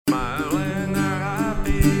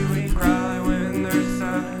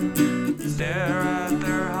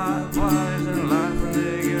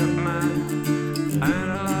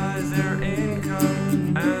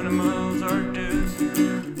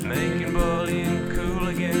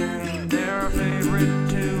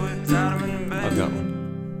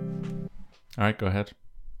All right, go ahead.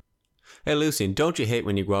 Hey, Lucian, don't you hate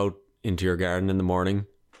when you go out into your garden in the morning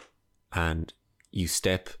and you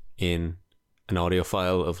step in an audio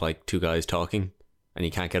file of like two guys talking and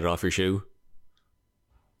you can't get it off your shoe?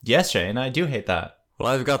 Yes, Shane, I do hate that. Well,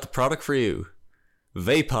 I've got the product for you.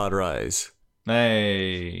 Vapodrise.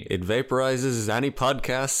 Hey. It vaporizes any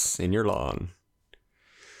podcasts in your lawn.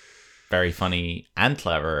 Very funny and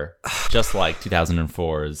clever, just like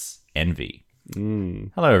 2004's Envy.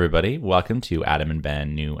 Hello, everybody. Welcome to Adam and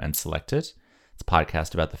Ben New and Selected. It's a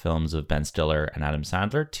podcast about the films of Ben Stiller and Adam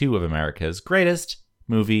Sandler, two of America's greatest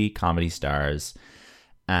movie comedy stars.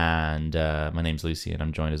 And my name's Lucy, and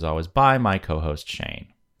I'm joined as always by my co-host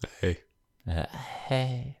Shane. Hey.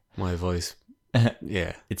 Hey. My voice.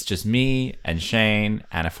 Yeah. It's just me and Shane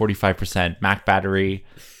and a 45% Mac battery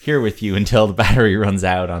here with you until the battery runs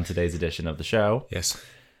out on today's edition of the show. Yes.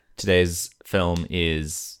 Today's film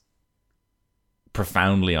is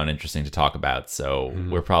profoundly uninteresting to talk about, so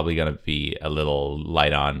we're probably going to be a little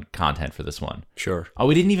light on content for this one. Sure. Oh,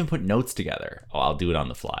 we didn't even put notes together. Oh, I'll do it on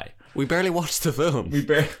the fly. We barely watched the film.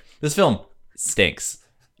 This film stinks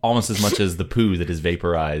almost as much as the poo that is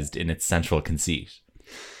vaporized in its central conceit.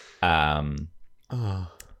 There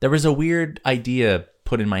was a weird idea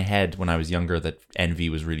put in my head when I was younger that Envy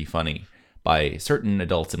was really funny by certain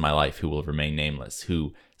adults in my life who will remain nameless,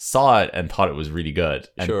 who saw it and thought it was really good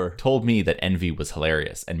and told me that Envy was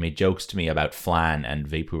hilarious and made jokes to me about flan and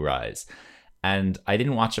vaporize. And I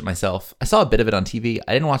didn't watch it myself. I saw a bit of it on TV.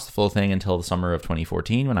 I didn't watch the full thing until the summer of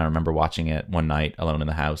 2014 when I remember watching it one night alone in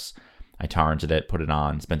the house. I torrented it, put it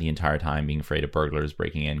on, spent the entire time being afraid of burglars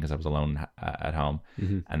breaking in because I was alone at home.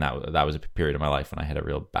 And that was a period of my life when I had a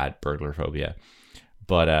real bad burglar phobia.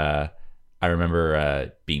 But I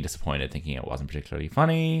remember being disappointed, thinking it wasn't particularly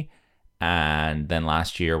funny. And then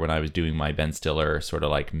last year when I was doing my Ben Stiller sort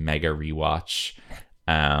of like mega rewatch,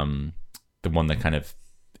 the one that kind of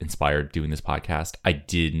inspired doing this podcast, I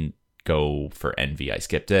didn't go for Envy. I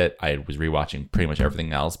skipped it. I was rewatching pretty much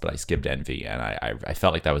everything else, but I skipped Envy, and I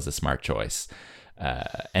felt like that was a smart choice.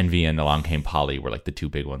 Envy and Along Came Polly were like the two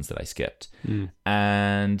big ones that I skipped.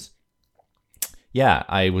 And yeah,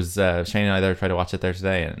 I was Shane and I there tried to watch it there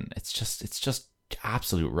today, and it's just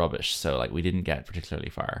absolute rubbish. So like we didn't get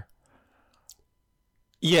particularly far.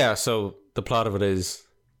 Yeah, so the plot of it is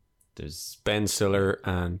there's Ben Stiller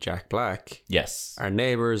and Jack Black. Yes. Are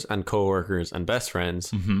neighbors and co-workers and best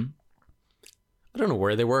friends. I don't know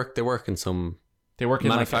where they work. They work in some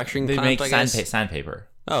manufacturing plant, I guess. They make sandpaper.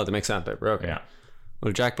 Oh, they make sandpaper. Okay. Yeah.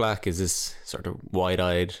 Well, Jack Black is this sort of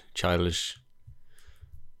wide-eyed, childish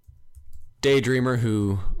daydreamer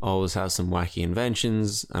who always has some wacky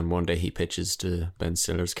inventions, and one day he pitches to Ben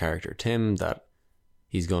Stiller's character Tim that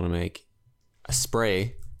he's going to make a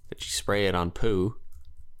spray that you spray it on poo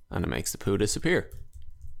and it makes the poo disappear.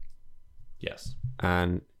 Yes.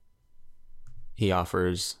 And he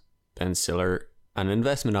offers Ben Stiller an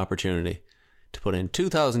investment opportunity to put in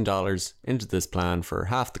 $2,000 into this plan for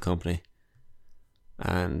half the company.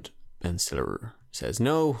 And Ben Stiller says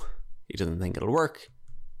no, he doesn't think it'll work.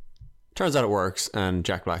 Turns out it works, and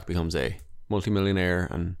Jack Black becomes a multimillionaire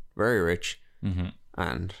and very rich.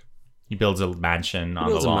 And he builds a mansion on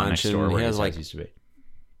the lawn next door where his house used to be.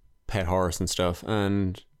 Pet horse and stuff,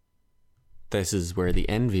 and this is where the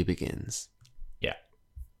envy begins. Yeah.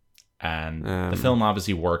 And the film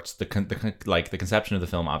obviously worked. The conception of the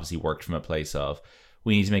film obviously worked from a place of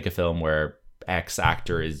we need to make a film where X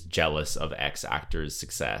actor is jealous of X actor's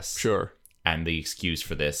success. Sure. And the excuse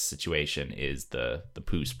for this situation is the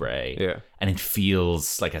poo spray. Yeah. And it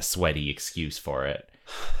feels like a sweaty excuse for it.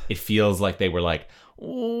 It feels like they were like,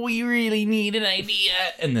 we really need an idea.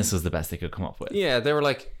 And this was the best they could come up with. Yeah, they were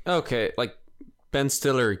like, okay, like Ben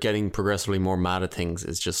Stiller getting progressively more mad at things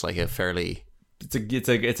is just like a fairly... It's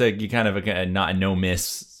a you kind of a not a no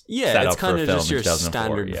miss. Yeah, it's kind of just your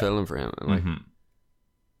standard film for him. Like,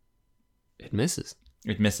 It misses.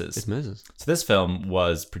 It misses. So this film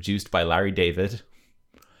was produced by Larry David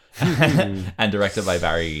and directed by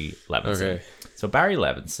Barry Levinson. Okay. So Barry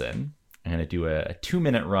Levinson, I'm going to do a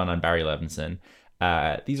 2-minute run on Barry Levinson.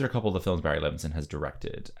 These are a couple of the films Barry Levinson has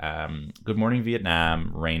directed. Good Morning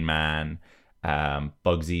Vietnam, Rain Man,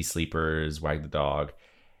 Bugsy, Sleepers, Wag the Dog.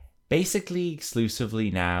 Basically, exclusively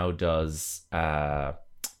now does HBO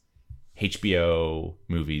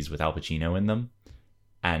movies with Al Pacino in them.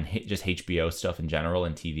 And just HBO stuff in general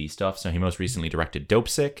and TV stuff. So he most recently directed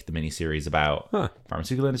Dopesick, the miniseries about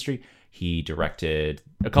pharmaceutical industry. He directed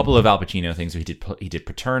a couple of Al Pacino things. So he did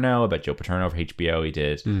Paterno, about Joe Paterno for HBO. He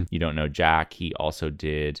did You Don't Know Jack. He also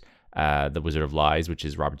did The Wizard of Lies, which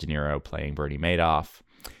is Robert De Niro playing Bernie Madoff.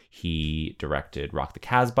 He directed Rock the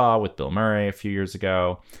Casbah with Bill Murray a few years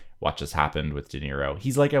ago. What Just Happened with De Niro.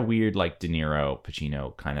 He's like a weird like De Niro,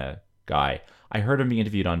 Pacino kind of guy. I heard him being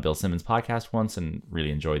interviewed on Bill Simmons' podcast once and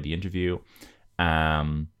really enjoyed the interview.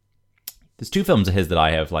 There's two films of his that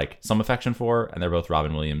I have like some affection for, and they're both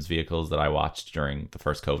Robin Williams vehicles that I watched during the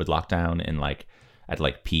first COVID lockdown in like at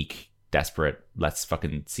like peak desperate, let's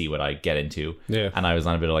fucking see what I get into. Yeah. And I was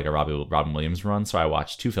on a bit of like a Robin Williams run, so I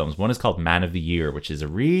watched two films. One is called Man of the Year, which is a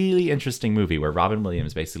really interesting movie where Robin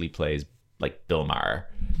Williams basically plays like Bill Maher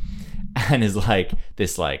and is like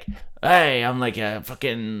this like, hey, I'm like a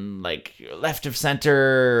fucking like left of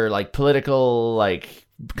center like political like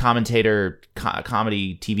commentator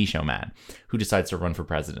comedy TV show man who decides to run for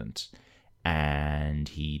president. And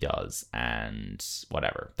he does, and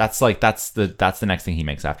whatever. That's the next thing he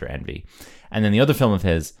makes after Envy. And then the other film of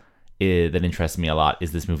his that interests me a lot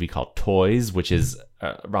is this movie called Toys, which is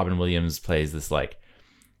Robin Williams plays this like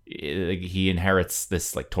he inherits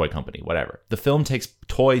this like toy company, whatever. The film takes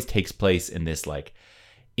place in this like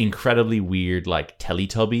incredibly weird like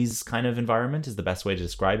Teletubbies kind of environment is the best way to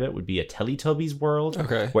describe it. Would be a Teletubbies world,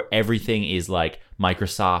 okay, where everything is like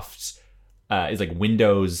Microsoft's is like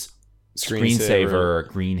Windows screensaver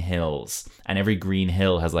Green Hills, and every green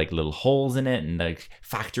hill has like little holes in it and like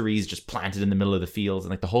factories just planted in the middle of the fields, and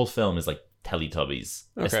like the whole film is like Teletubbies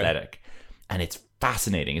aesthetic, and it's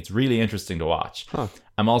fascinating. It's really interesting to watch.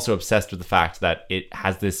 I'm also obsessed with the fact that it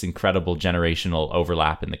has this incredible generational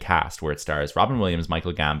overlap in the cast where it stars Robin Williams,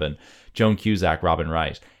 Michael Gambon, Joan Cusack, Robin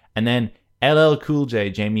Wright, and then LL Cool J,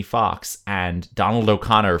 Jamie Foxx, and Donald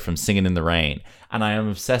O'Connor from Singing in the Rain. And I am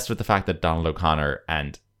obsessed with the fact that Donald O'Connor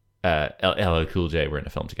and LL Cool J were in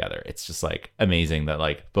a film together. It's just like amazing that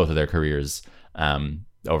like both of their careers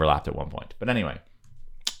overlapped at one point. But anyway,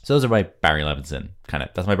 so those are my Barry Levinson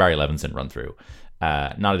that's my Barry Levinson run through.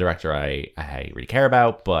 Not a director I really care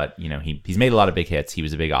about, but you know he's made a lot of big hits. He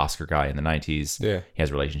was a big Oscar guy in the 90s. Yeah, he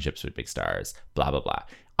has relationships with big stars. Blah blah blah.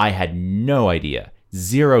 I had no idea,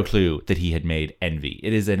 zero clue that he had made Envy.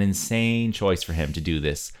 It is an insane choice for him to do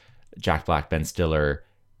this Jack Black, Ben Stiller,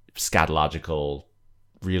 scatological,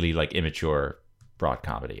 really like immature broad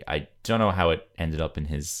comedy. I don't know how it ended up in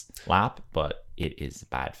his lap, but it is a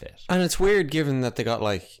bad fit. And it's weird given that they got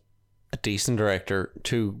like a decent director,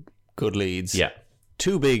 two good leads,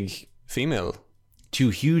 two huge female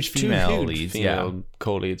leads,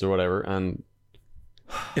 co-leads or whatever, and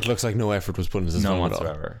it looks like no effort was put into this film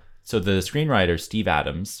whatsoever. So the screenwriter Steve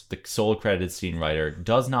Adams, the sole credited screenwriter,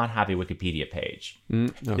 does not have a Wikipedia page.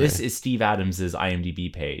 This is Steve Adams's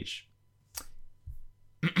IMDb page.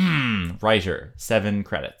 Writer, 7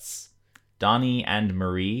 credits. Donnie and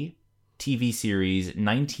Marie, TV series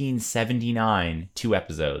 1979, 2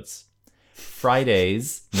 episodes.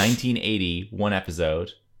 Fridays, 1980, 1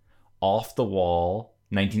 episode. Off the Wall,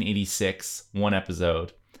 1986, 1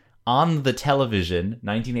 episode. On the Television,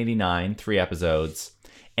 1989, 3 episodes.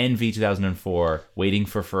 Envy 2004, Waiting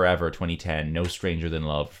for Forever 2010, No Stranger Than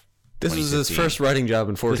Love. This was his first writing job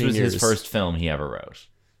in 14 years. This was his first film he ever wrote.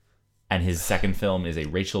 And his second film is a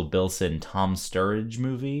Rachel Bilson, Tom Sturridge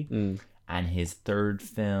movie. And his third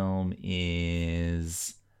film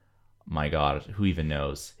is... my God, who even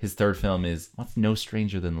knows? His third film is... what's No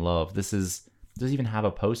Stranger Than Love? Does it even have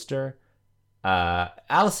a poster?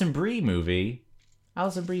 Alison Brie movie.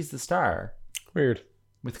 Alison Brie's the star. Weird.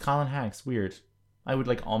 With Colin Hanks. Weird. I would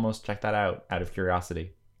like almost check that out of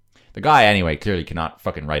curiosity. The guy, anyway, clearly cannot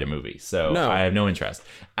fucking write a movie, so no. I have no interest.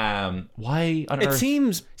 Why on earth?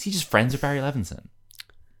 Is he just friends with Barry Levinson?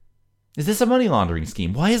 Is this a money laundering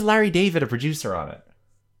scheme? Why is Larry David a producer on it?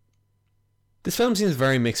 This film seems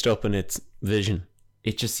very mixed up in its vision.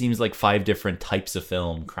 It just seems like 5 different types of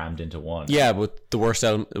film crammed into one. Yeah, but the worst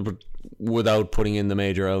element, without putting in the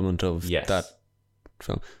major element of that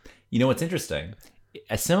film. You know what's interesting?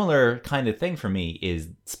 A similar kind of thing for me is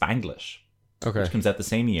Spanglish. Okay. Which comes out the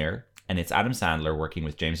same year, and it's Adam Sandler working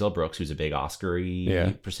with James L. Brooks, who's a big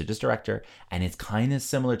Oscar-y, prestigious director, and it's kind of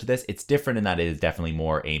similar to this. It's different in that it is definitely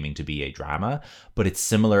more aiming to be a drama, but it's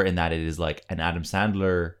similar in that it is like an Adam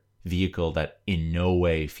Sandler vehicle that in no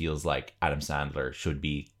way feels like Adam Sandler should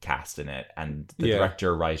be cast in it, and the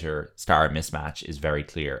director-writer-star mismatch is very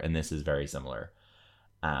clear, and this is very similar.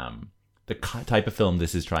 The type of film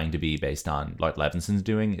this is trying to be based on, like Levinson's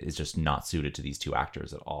doing, is just not suited to these two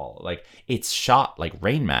actors at all. Like, it's shot like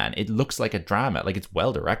Rain Man. It looks like a drama. Like, it's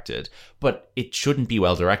well directed, but it shouldn't be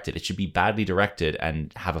well directed. It should be badly directed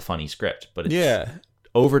and have a funny script. But it's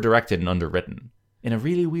over directed and underwritten in a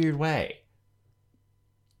really weird way.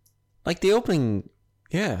 Like the opening,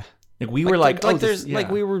 like we were like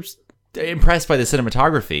we were impressed by the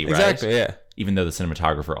cinematography, right? Exactly, yeah. Even though the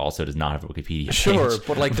cinematographer also does not have a Wikipedia page. Sure,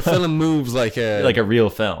 but like the film moves like a real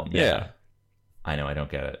film. Yeah. I know, I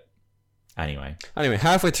don't get it. Anyway,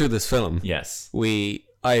 halfway through this film, yes, we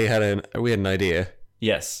had an idea.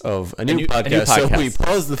 Yes, of a new podcast. So we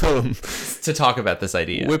paused the film to talk about this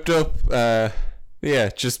idea. Whipped up,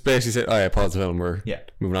 just basically said, "Oh yeah, pause the film. We're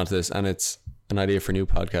moving on to this," and it's an idea for a new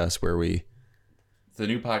podcast where we, the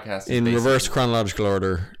new podcast, in reverse chronological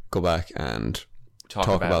order, go back and talk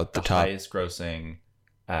about the highest grossing,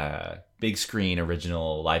 big screen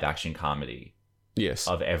original live action comedy. Yes,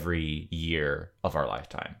 of every year of our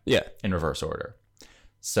lifetime. Yeah, in reverse order.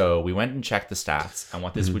 So we went and checked the stats, and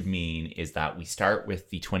what this would mean is that we start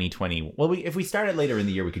with the 2020. Well, if we started later in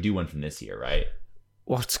the year, we could do one from this year, right?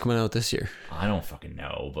 What's coming out this year? I don't fucking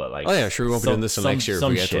know, but like, oh yeah, sure, we won't be doing this till next year.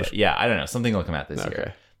 Some shit. Yeah, I don't know. Something will come out this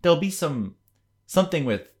year. There'll be something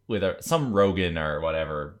with some Rogan or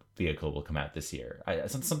whatever vehicle will come out this year.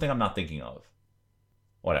 Something I'm not thinking of.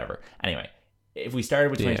 Whatever. Anyway, if we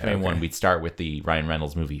started with 2021, we'd start with the Ryan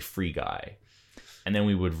Reynolds movie Free Guy. And then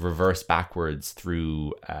we would reverse backwards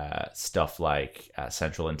through stuff like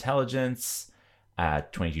Central Intelligence,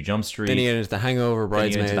 22 Jump Street. Then you get into The Hangover,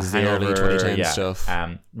 Bridesmaids, the early 2010 stuff.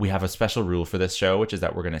 We have a special rule for this show, which is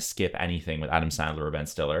that we're going to skip anything with Adam Sandler or Ben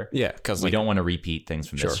Stiller. Yeah, because we don't want to repeat things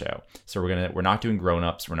from this show. So we're not doing Grown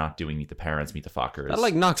Ups. We're not doing Meet the Parents, Meet the Fuckers.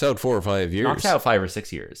 That knocks out 4 or 5 years. Knocks out 5 or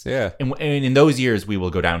 6 years. Yeah. And in those years, we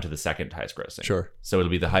will go down to the second highest grossing. Sure. So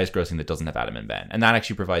it'll be the highest grossing that doesn't have Adam and Ben. And that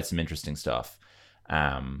actually provides some interesting stuff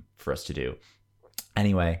for us to do.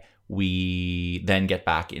 Anyway, we then get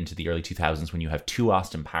back into the early 2000s when you have 2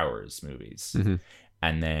 Austin Powers movies. Mm-hmm.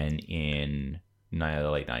 And then in the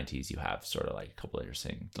late 90s, you have sort of like a couple of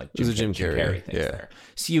interesting like Jim Carrey things there.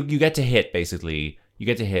 So you get to hit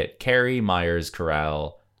Carrey, Myers,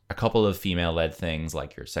 Carell, a couple of female-led things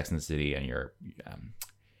like your Sex and the City and your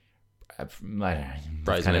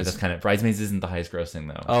Bridesmaids. Bridesmaids isn't the highest grossing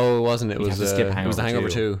though. Oh, it wasn't. It was to skip Hangover. It was The Hangover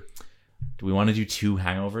 2. Do we want to do 2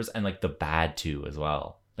 Hangovers and like the bad 2 as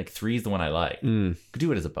well? Like 3 is the one I like. Could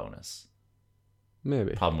do it as a bonus.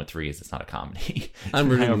 Maybe. Problem with 3 is it's not a comedy. I'm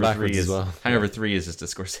rooting backwards as well. Hangover 3 is just a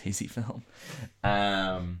Scorsese film.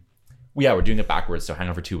 We're doing it backwards. So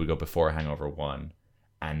Hangover 2 would go before Hangover 1.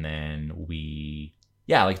 And then the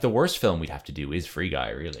worst film we'd have to do is Free Guy,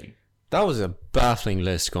 really. That was a baffling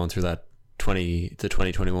list going through the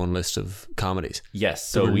 2021 list of comedies. Yes.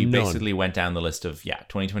 So we basically went down the list of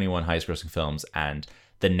 2021 highest grossing films, and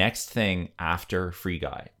the next thing after Free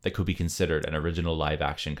Guy that could be considered an original live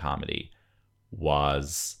action comedy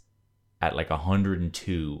was at like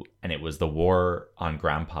 102, and it was The War on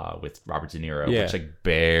Grandpa with Robert De Niro, which like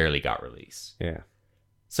barely got released. Yeah.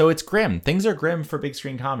 So it's grim. Things are grim for big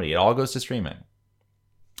screen comedy. It all goes to streaming.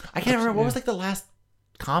 I can't remember what was like the last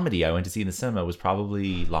comedy I went to see in the cinema. Was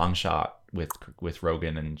probably Long Shot with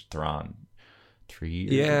Rogan and Theron 3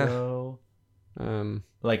 years ago. And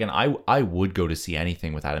I would go to see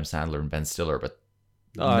anything with Adam Sandler and Ben Stiller, but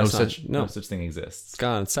no such thing exists. It's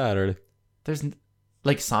gone. It's sad already. There's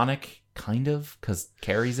like Sonic, kind of, because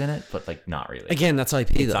Carrie's in it, but like not really. Again, that's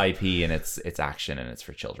IP. It's IP and it's action and it's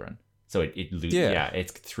for children. So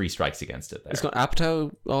it's 3 strikes against it there. It's got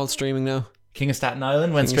Apatow all streaming now. King of Staten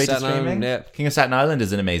Island went straight to streaming. King of Staten Island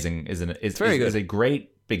is a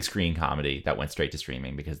great big screen comedy that went straight to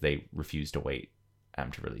streaming because they refused to wait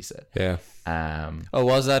to release it. Yeah.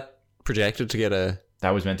 Was that projected to get a?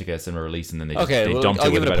 That was meant to get a cinema release, and then they dumped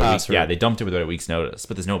it with about a week. Yeah, they dumped it with about a week's notice,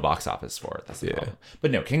 but there's no box office for it. That's the problem. But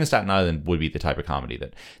no, King of Staten Island would be the type of comedy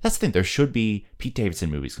that's the thing. There should be Pete Davidson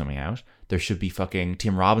movies coming out. There should be fucking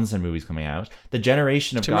Tim Robinson movies coming out. The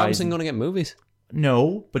generation of Tim Robinson going to get movies?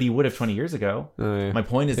 No, but he would have 20 years ago. Oh, yeah. My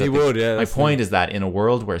point is that in a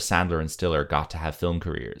world where Sandler and Stiller got to have film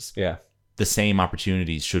careers, the same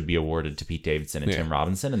opportunities should be awarded to Pete Davidson and Tim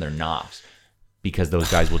Robinson, and they're not. Because those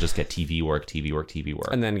guys will just get TV work.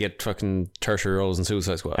 And then get fucking tertiary roles in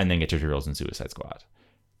Suicide Squad.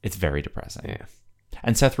 It's very depressing. Yeah.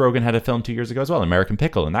 And Seth Rogen had a film 2 years ago as well, American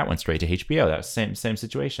Pickle, and that went straight to HBO. That was same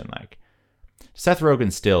situation. Like, Seth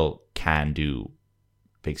Rogen still can do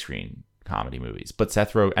big screen comedy movies, but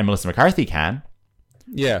Seth Rogen and Melissa McCarthy can.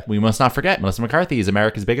 Yeah. We must not forget, Melissa McCarthy is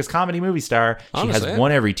America's biggest comedy movie star. Honestly, she has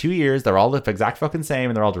one every 2 years. They're all the exact fucking same,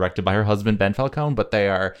 and they're all directed by her husband, Ben Falcone, but they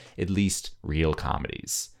are at least real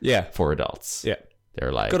comedies. Yeah. For adults. Yeah.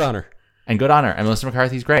 They're like... Good on her. And Melissa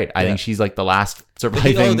McCarthy's great. I think she's like the last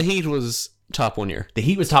surviving... The Heat was top 1 year. The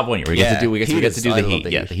Heat was top 1 year. We get to do The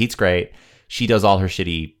Heat. Yeah, The Heat's great. She does all her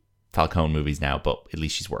shitty Falcone movies now, but at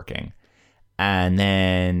least she's working. And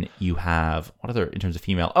then you have, what other, in terms of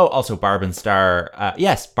female? Oh, also Barb and Star.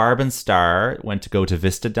 Barb and Star went to go to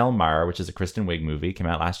Vista Del Mar, which is a Kristen Wiig movie, came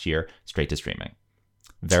out last year, straight to streaming.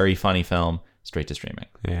 Very funny film, straight to streaming.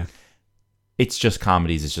 Yeah. It's just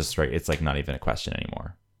comedies, it's just straight, it's like not even a question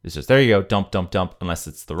anymore. It's just, there you go, dump, dump, dump, unless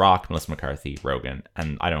it's The Rock, Melissa McCarthy, Rogan.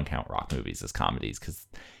 And I don't count Rock movies as comedies because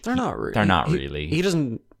they're not really. They're not really. He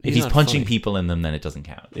doesn't... If he's punching people in them, then it doesn't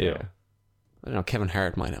count. Yeah. I don't know, Kevin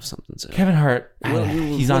Hart might have something to... Kevin Hart,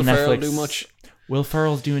 he's on Netflix. Ferrell do much? Will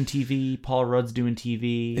Ferrell's doing TV. Paul Rudd's doing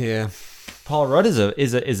TV. Yeah. Paul Rudd is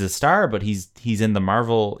a star, but he's in the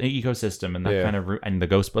Marvel ecosystem and that kind of and the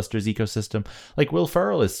Ghostbusters ecosystem. Like Will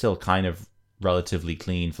Ferrell is still kind of relatively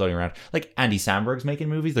clean, floating around. Like Andy Samberg's making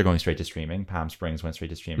movies; they're going straight to streaming. Palm Springs went straight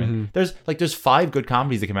to streaming. There's 5 good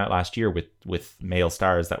comedies that came out last year with male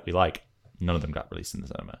stars that we like. None of them got released in the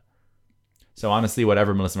cinema. So honestly,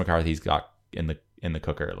 whatever Melissa McCarthy's got in the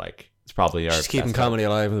cooker, like it's probably our. She's keeping comedy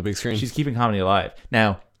alive on the big screen. She's keeping comedy alive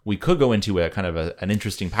now. We could go into a kind of an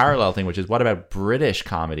interesting parallel thing, which is what about British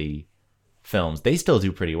comedy films? They still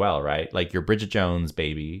do pretty well, right? Like your Bridget Jones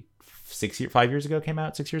Baby, 5 years ago came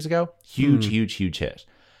out, 6 years ago. Huge hit.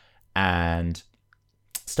 And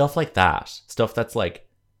stuff like that. Stuff that's like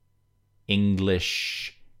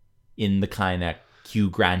English in the kind of Hugh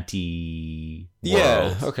Granty world.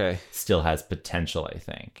 Yeah, okay. Still has potential, I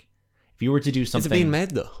think. If you were to do something... Is it being made,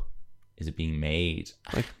 though? Is it being made?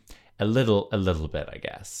 Like... A little bit, I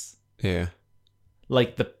guess. Yeah.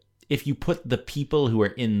 Like if you put the people who are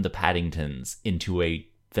in the Paddingtons into a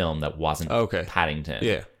film that wasn't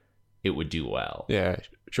Paddington, it would do well. Yeah,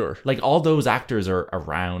 sure. Like all those actors are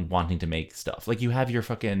around wanting to make stuff. Like you have your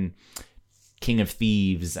fucking King of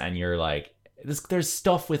Thieves, and you're like, there's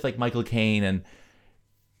stuff with like Michael Caine and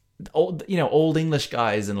old English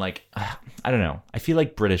guys, and like I don't know. I feel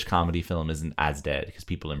like British comedy film isn't as dead because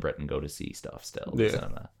people in Britain go to see stuff still in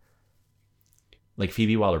cinema. Like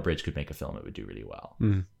Phoebe Waller-Bridge could make a film, it would do really well.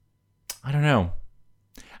 I don't know.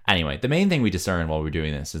 Anyway, the main thing we discern while we're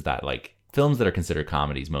doing this is that like films that are considered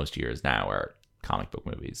comedies most years now are comic book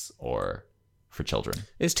movies or for children.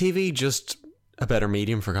 Is TV just a better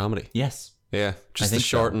medium for comedy? Yes. Yeah, just the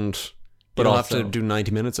shortened. So. But you don't have to do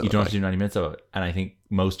 90 minutes of it. You don't have to do 90 minutes of it. And I think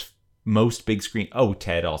most big screen... Oh,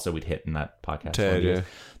 Ted also we'd hit in that podcast. Ted, yeah.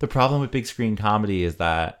 The problem with big screen comedy is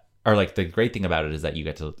that... Or like the great thing about it is that you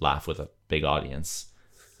get to laugh with a big audience.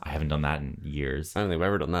 I haven't done that in years. I don't think I've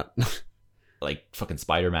ever done that. Like fucking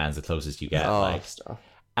Spider-Man's the closest you get. Stuff.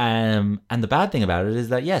 And the bad thing about it is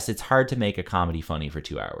that yes, it's hard to make a comedy funny for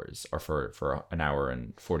 2 hours or for an hour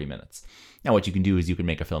and 40 minutes. Now what you can do is you can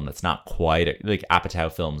make a film that's not quite like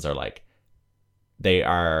Apatow films are like they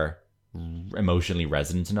are emotionally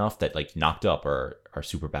resonant enough that like Knocked Up are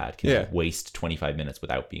super bad. Can waste 25 minutes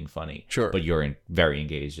without being funny. Sure. But you're very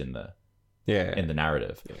engaged in the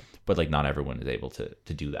narrative. Yeah. But like not everyone is able to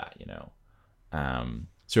do that, you know.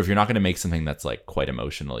 So if you're not going to make something that's like quite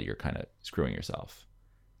emotional, you're kind of screwing yourself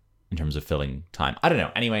in terms of filling time. I don't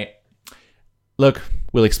know. Anyway, look,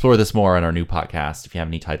 we'll explore this more on our new podcast. If you have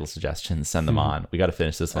any title suggestions, send them on. We got to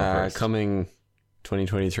finish this one first. Coming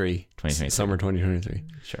 2023. Summer 2023.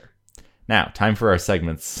 Sure. Now, time for our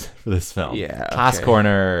segments for this film. Yeah. Class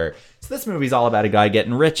Corner. So this movie's all about a guy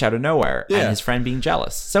getting rich out of nowhere and his friend being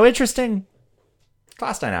jealous. So interesting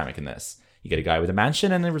class dynamic in this. You get a guy with a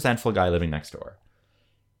mansion and a resentful guy living next door.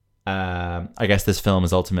 I guess this film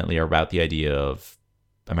is ultimately about the idea of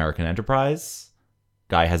American enterprise.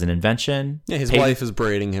 Guy has an invention. Yeah, his wife is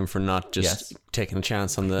berating him for not just taking a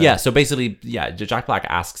chance on the... Yeah, so basically, Jack Black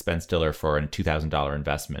asks Ben Stiller for a $2,000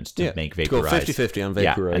 investment to make Vaporize. To go 50-50 on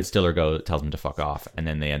Vaporize. Yeah, and Stiller tells him to fuck off, and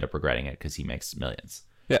then they end up regretting it because he makes millions.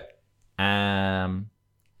 Yeah.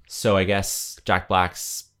 So I guess Jack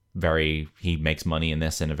Black's he makes money in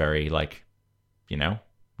this in a very, like, you know...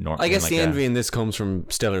 I guess the envy in this comes from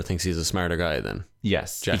Stiller thinks he's a smarter guy then.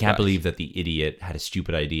 Yes. He can't believe that the idiot had a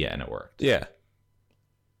stupid idea and it worked. Yeah.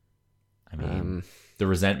 I mean, the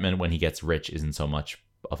resentment when he gets rich isn't so much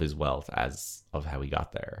of his wealth as of how he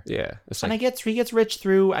got there. Yeah. And he gets rich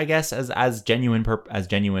through, I guess, as genuine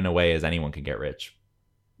a way as anyone can get rich.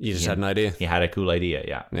 You just had an idea. He had a cool idea,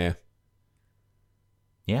 yeah. Yeah.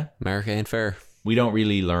 Yeah. America ain't fair. We don't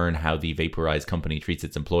really learn how the Vaporize company treats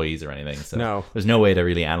its employees or anything, so there's no way to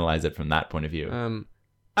really analyze it from that point of view.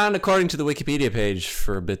 And according to the Wikipedia page,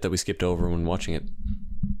 for a bit that we skipped over when watching it,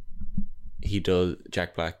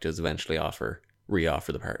 Jack Black does eventually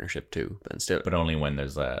re-offer the partnership to Ben Stiller, but only when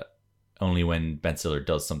when Ben Stiller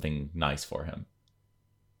does something nice for him.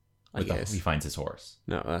 I guess he finds his horse.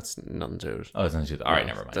 No, that's nothing to it. Oh, it's nothing to it. All right,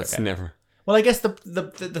 never mind. That's never. Well, I guess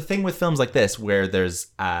the thing with films like this, where there's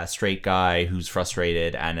a straight guy who's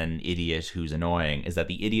frustrated and an idiot who's annoying, is that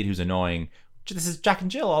the idiot who's annoying, this is Jack and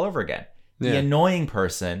Jill all over again. Yeah. The annoying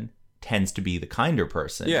person tends to be the kinder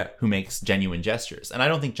person who makes genuine gestures. And I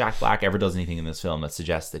don't think Jack Black ever does anything in this film that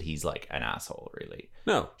suggests that he's like an asshole, really.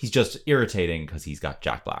 No. He's just irritating because he's got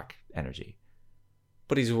Jack Black energy.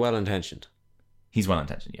 But he's well-intentioned. He's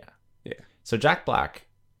well-intentioned, yeah. Yeah. So Jack Black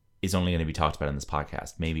is only going to be talked about in this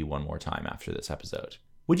podcast maybe one more time after this episode.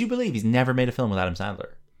 Would you believe he's never made a film with Adam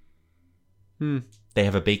Sandler? They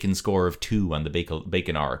have a Bacon score of 2 on the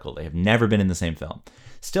Bacon Oracle. They have never been in the same film.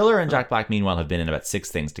 Stiller and Jack Black, meanwhile, have been in about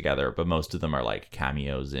 6 things together, but most of them are like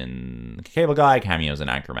cameos in Cable Guy, cameos in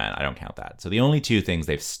Anchorman. I don't count that. So the only 2 things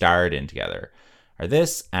they've starred in together are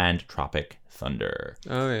this and Tropic Thunder.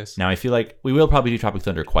 Oh, yes. Now, I feel like we will probably do Tropic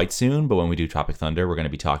Thunder quite soon, but when we do Tropic Thunder, we're going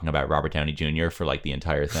to be talking about Robert Downey Jr. for like the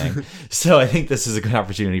entire thing. So I think this is a good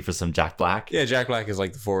opportunity for some Jack Black. Yeah, Jack Black is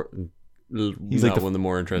like He's like one of the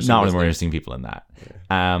more interesting. Not one of the more interesting people in that.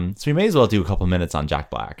 Yeah. So we may as well do a couple minutes on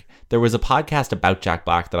Jack Black. There was a podcast about Jack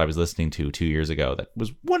Black that I was listening to 2 years ago that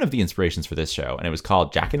was one of the inspirations for this show, and it was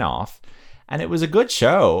called Jackin' Off. And it was a good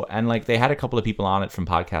show, and like they had a couple of people on it from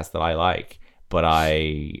podcasts that I like, but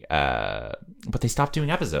they stopped doing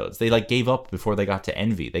episodes. They like gave up before they got to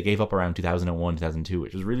Envy. They gave up around 2001, 2002,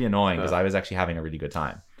 which was really annoying because I was actually having a really good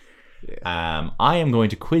time. Yeah. I am going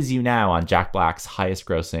to quiz you now on Jack Black's highest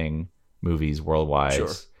grossing movies worldwide.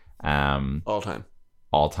 Sure.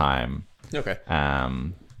 All time. Okay.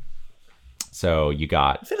 So you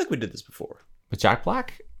got. I feel like we did this before with Jack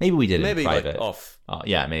Black. Maybe we did it in private. Like off. Oh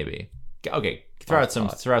yeah, maybe. Okay, throw out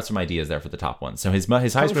some ideas there for the top one. So his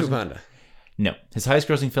highest grossing. Panda. No, his highest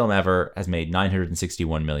grossing film ever has made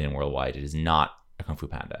 961 million worldwide. It is not a Kung Fu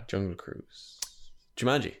Panda. Jungle Cruise.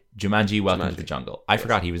 Jumanji. Welcome to the Jungle. I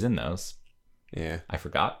forgot he was in those. Yeah. I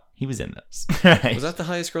forgot he was in those. Right. Was that the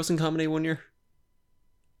highest grossing comedy one year?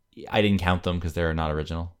 I didn't count them because they're not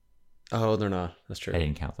original. Oh, they're not. That's true. I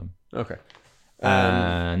didn't count them. Okay.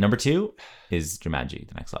 Number 2 is Jumanji,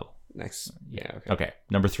 The Next Level. Yeah. Okay.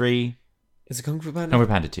 Number 3 is it Kung Fu Panda? Kung Fu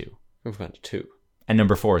Panda 2. Kung Fu Panda 2. And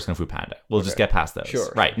number 4 is Kung Fu Panda. We'll just get past those.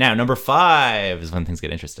 Sure. Right. Now, number 5 is when things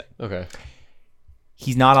get interesting. Okay.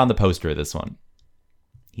 He's not on the poster of this one.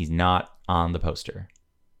 He's not on the poster.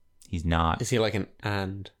 He's not. Is he like an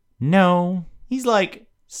and? No. He's like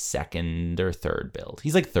second or third build.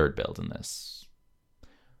 He's like third build in this.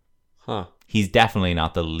 Huh. He's definitely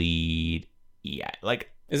not the lead. Yeah.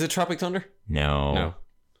 Like. Is it Tropic Thunder? No.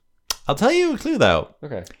 I'll tell you a clue though.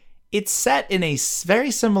 Okay. It's set in a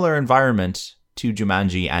very similar environment to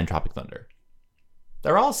Jumanji and Tropic Thunder.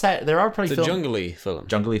 They're all set. They're all probably filmed. Jungly film.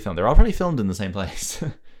 Jungly film. They're all probably filmed in the same place.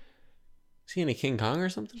 Is he in a King Kong or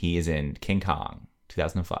something? He is in King Kong,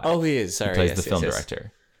 2005. Oh, he is. Sorry, he plays the film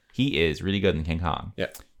director. He is really good in King Kong. Yeah.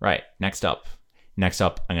 Right. Next up,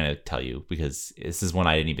 I'm going to tell you because this is one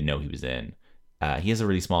I didn't even know he was in. He has a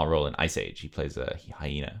really small role in Ice Age. He plays a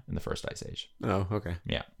hyena in the first Ice Age. Oh, okay.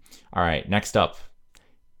 Yeah. All right. Next up.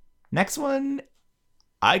 Next one.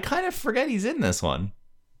 I kind of forget he's in this one.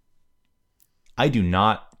 I do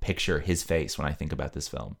not picture his face when I think about this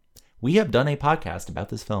film. We have done a podcast about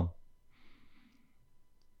this film.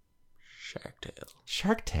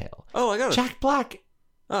 Shark Tale. Oh, I got it. Jack Black.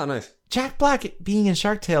 Oh, nice. Jack Black being in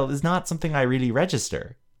Shark Tale is not something I really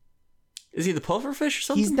register. Is he the pufferfish or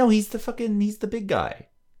something? He's the big guy.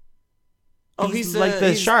 Oh, he's like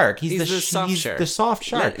the shark. He's the soft shark. The soft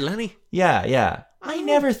shark. Lenny? Yeah. I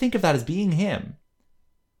never think of that as being him.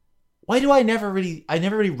 Why do I never really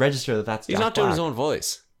register that that's He's Jack not doing Black? his own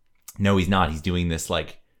voice. No, he's not. He's doing this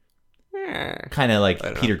like kind of like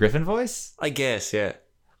Peter Griffin voice. I guess, yeah.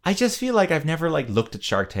 I just feel like I've never like looked at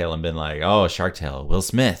Shark Tale and been like, oh, Shark Tale, Will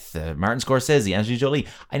Smith, Martin Scorsese, Angelina Jolie.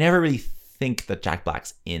 I never really think that Jack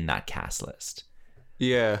Black's in that cast list.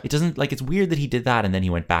 Yeah. It doesn't like, it's weird that he did that and then he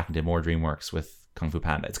went back and did more DreamWorks with Kung Fu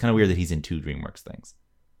Panda. It's kind of weird that he's in 2 DreamWorks things.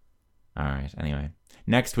 All right. Anyway,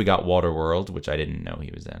 next we got Waterworld, which I didn't know he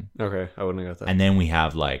was in. Okay. I wouldn't have got that. And then we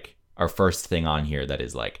have like our first thing on here that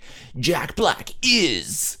is like Jack Black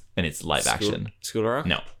is, and it's live action. School Rock?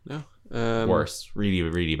 No. Worse. Really,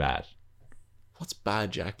 really bad. What's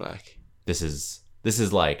bad Jack Black? This is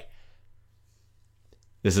like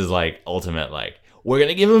ultimate like we're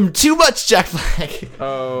gonna give him too much Jack Black.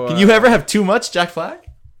 Oh, can you ever have too much Jack Black?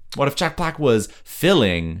 What if Jack Black was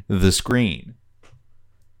filling the screen?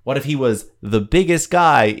 What if he was the biggest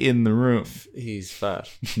guy in the room? He's fat.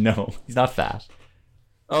 No, he's not fat.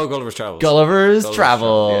 Oh, Gulliver's Travels. Gulliver's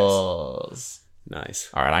Travels. Yes. Nice.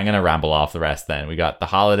 All right, I'm going to ramble off the rest then. We got The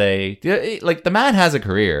Holiday. Like, the man has a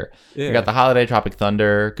career. Yeah. We got The Holiday, Tropic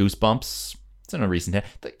Thunder, Goosebumps. It's in a recent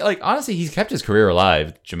hit. Like, honestly, he's kept his career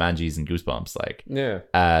alive. Jumanji's and Goosebumps. Like,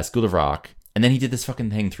 yeah. School of Rock. And then he did this fucking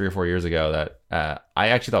thing 3 or 4 years ago that I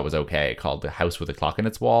actually thought was okay, called The House with a Clock in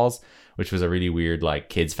Its Walls, which was a really weird, like,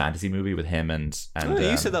 kids fantasy movie with him and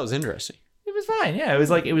you said that was interesting. It was fine, yeah.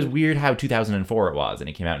 It was weird how 2004 it was, and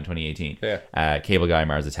it came out in 2018. Yeah. Cable Guy,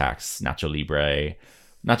 Mars Attacks, Nacho Libre,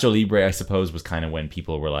 Nacho Libre, I suppose, was kind of when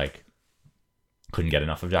people were like, couldn't get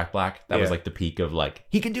enough of Jack Black. That was like the peak of like,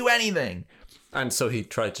 he can do anything. And so he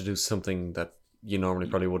tried to do something that you normally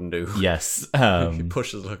probably wouldn't do. Yes. He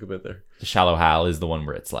pushes luck a bit there. Shallow Hal is the one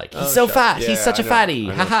where it's like, he's so fat. He's such a fatty.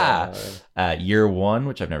 Haha. Year One,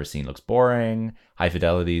 which I've never seen, looks boring. High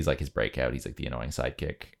Fidelity is like his breakout. He's like the annoying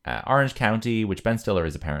sidekick. Orange County, which Ben Stiller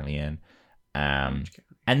is apparently in. And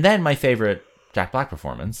then my favorite Jack Black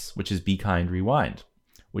performance, which is Be Kind, Rewind,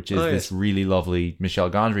 which is this really lovely Michel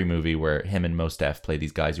Gondry movie where him and Mos Def play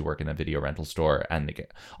these guys who work in a video rental store, and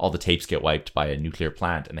all the tapes get wiped by a nuclear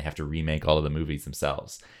plant, and they have to remake all of the movies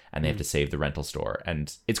themselves, and they have to save the rental store.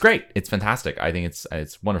 And it's great. It's fantastic. I think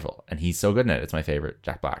it's wonderful. And he's so good in it. It's my favorite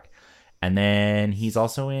Jack Black. And then he's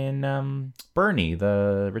also in Bernie,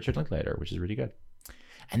 the Richard Linklater, which is really good.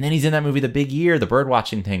 And then he's in that movie, The Big Year, the bird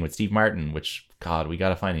watching thing with Steve Martin, which, God, we got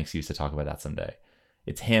to find an excuse to talk about that someday.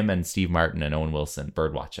 It's him and Steve Martin and Owen Wilson,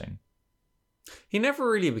 bird watching. He never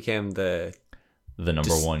really became the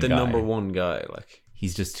number one guy. Like,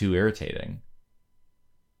 he's just too irritating.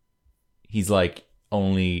 He's like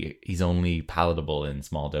he's only palatable in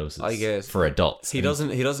small doses, I guess, for adults. He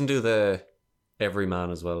doesn't do the everyman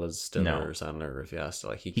as well as Stiller or Sandler, if you asked.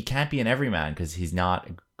 Like he can't be an everyman because he's not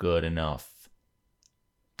good enough.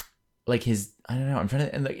 Like I don't know. I'm trying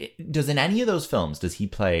to. And like, does in any of those films does he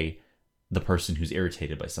play the person who's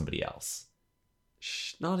irritated by somebody else?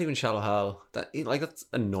 Not even Shallow Hal. That's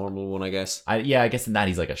a normal one, I guess. I guess in that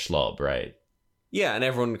he's like a schlub, right? Yeah, and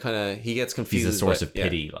everyone he gets confused. He's a source of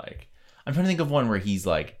pity. Like, I'm trying to think of one where he's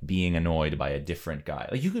like being annoyed by a different guy.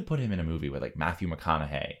 Like, you could put him in a movie with like Matthew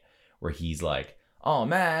McConaughey, where he's like, "Oh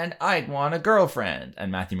man, I want a girlfriend," and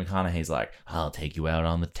Matthew McConaughey's like, "I'll take you out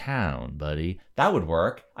on the town, buddy." That would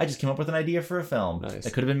work. I just came up with an idea for a film that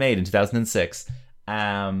could have been made in 2006.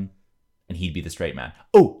 And he'd be the straight man.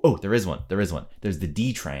 Oh, there is one. There's the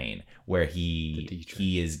D Train, where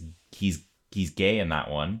he's gay in that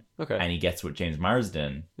one. Okay. And he gets with James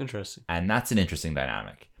Marsden. Interesting. And that's an interesting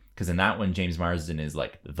dynamic. Because in that one, James Marsden is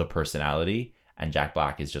like the personality, and Jack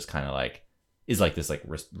Black is just kind of like, is like this like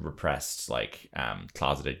repressed, like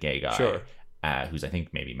closeted gay guy. Sure. Who's I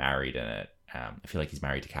think maybe married in it. I feel like he's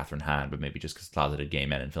married to Catherine Hahn, but maybe just because closeted gay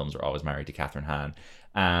men in films are always married to Catherine Hahn.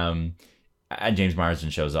 And James Marsden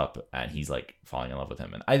shows up and he's like falling in love with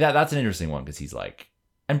him. And that's an interesting one because he's like,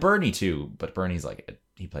 and Bernie too, but Bernie's like,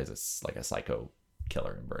 he plays a psycho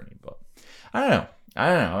killer in Bernie. But I don't know.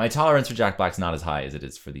 My tolerance for Jack Black's not as high as it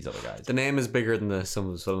is for these other guys. The name is bigger than some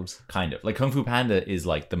of his films. Kind of. Like Kung Fu Panda is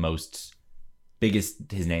like the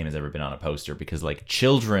biggest his name has ever been on a poster because like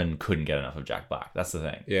children couldn't get enough of Jack Black. That's the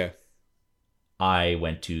thing. Yeah. I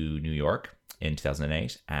went to New York in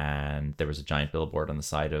 2008, and there was a giant billboard on the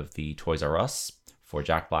side of the Toys R Us for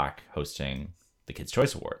Jack Black hosting the Kids'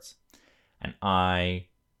 Choice Awards. And I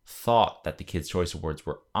thought that the Kids' Choice Awards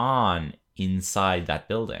were on inside that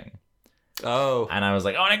building. Oh. And I was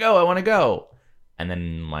like, I want to go. And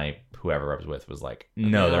then whoever I was with was like,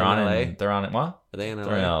 no, they're on LA. They're on it. What? Are they in LA?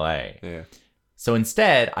 They're in LA. Yeah. So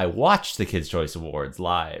instead, I watched the Kids' Choice Awards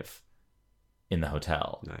live in the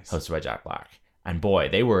hotel, hosted by Jack Black. And boy,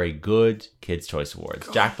 they were a good Kids' Choice Awards.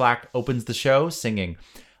 Jack Black opens the show singing,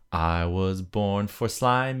 "I was born for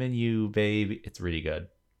slime and you, baby." It's really good.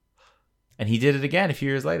 And he did it again a few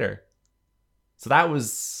years later. So that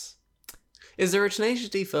was... Is there a Tenacious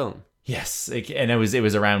D film? Yes. And it was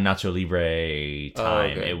around Nacho Libre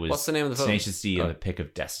time. Okay. It was What's the name of the film? Tenacious D and the Pick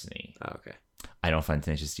of Destiny. Oh, okay. I don't find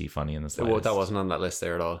Tenacious D funny in the slightest. Well, that wasn't on that list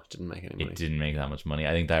there at all. It didn't make any money. It didn't make that much money.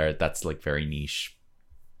 I think that's like very niche.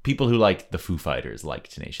 People who like the Foo Fighters like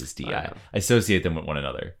Tenacious D. I associate them with one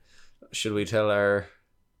another. Should we tell our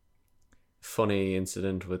funny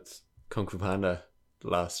incident with Kung Fu Panda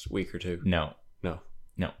last week or two? No.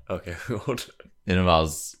 Okay. It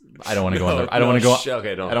involves. I don't want to go on the. I don't want to go.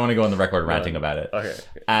 Okay, don't. I don't want to go on the record ranting about it. Okay.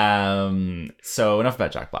 So enough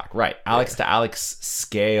about Jack Black. Right. Alex to Alex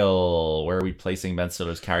scale. Where are we placing Ben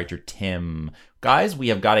Stiller's character Tim? Guys, we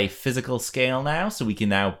have got a physical scale now, so we can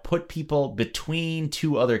now put people between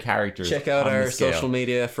two other characters. Check out our social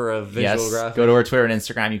media for a visual graphic. Go to our Twitter and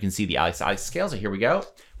Instagram. You can see the Alex to Alex scale. So here we go.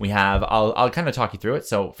 We have, I'll kind of talk you through it.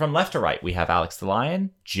 So from left to right, we have Alex the Lion,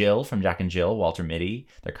 Jill from Jack and Jill, Walter Mitty.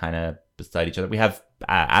 They're kind of beside each other. We have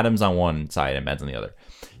Adams on one side and Ben's on the other.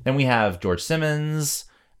 Then we have George Simmons.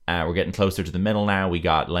 We're getting closer to the middle now. We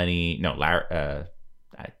got Josh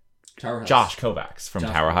Kovacs from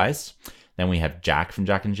Tower Heist. Then we have Jack from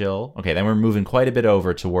Jack and Jill. Okay, then we're moving quite a bit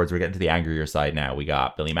over towards, we're getting to the angrier side now. We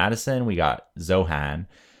got Billy Madison. We got Zohan.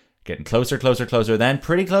 Getting closer. Then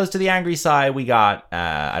pretty close to the angry side, we got,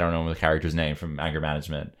 I don't know the character's name from Anger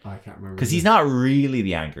Management. I can't remember. Because he's not really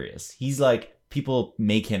the angriest. He's like people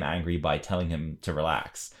make him angry by telling him to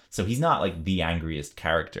relax. So he's not like the angriest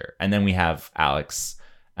character. And then we have Alex,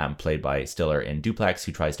 played by Stiller in Duplex,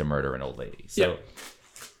 who tries to murder an old lady. So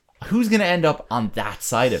who's going to end up on that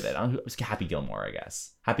side of it? Happy Gilmore, I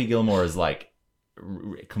guess. Happy Gilmore is like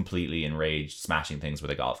completely enraged, smashing things with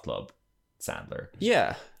a golf club. Sandler.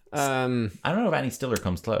 Yeah. I don't know if Annie Stiller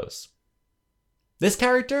comes close. This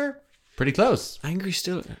character, pretty close. Angry.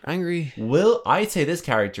 I'd say this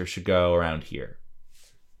character should go around here.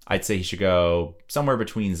 I'd say he should go somewhere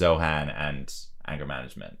between Zohan and anger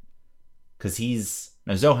management. Because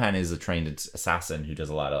Zohan is a trained assassin who does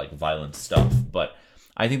a lot of like violent stuff, but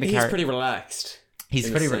I think he's pretty relaxed.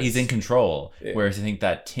 He's in control. Yeah. Whereas I think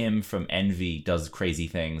that Tim from Envy does crazy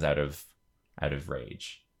things out of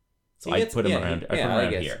rage. So I'd put him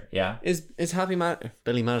around here. Yeah. Is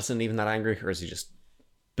Billy Madison even that angry, or is he just?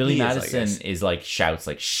 Billy Madison is like shouts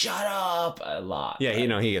like "shut up" a lot. Yeah,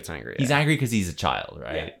 he gets angry. He's angry because he's a child,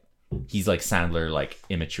 right? Yeah. He's like Sandler, like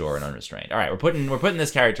immature and unrestrained. All right, we're putting this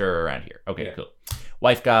character around here. Okay, cool.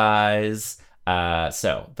 Wife guys.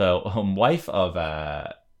 So the wife of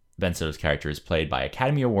Ben Stiller's character is played by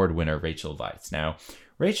Academy Award winner Rachel Weisz. Now,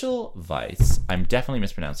 Rachel Weisz, I'm definitely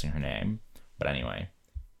mispronouncing her name, but anyway.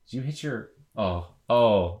 Did you hit your...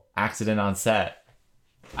 Oh, accident on set.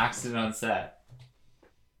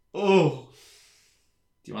 Oh.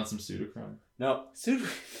 Do you want some Pseudochrome? No. Pseudochrome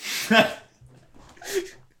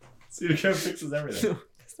fixes everything. No,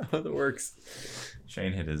 that's not how that works.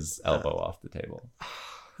 Shane hit his elbow off the table.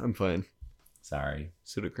 I'm fine. Sorry.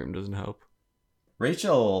 Pseudochrome doesn't help.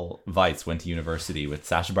 Rachel Weisz went to university with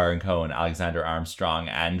Sacha Baron Cohen, Alexander Armstrong,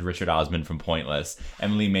 and Richard Osman from Pointless,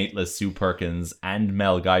 Emily Maitlis, Sue Perkins, and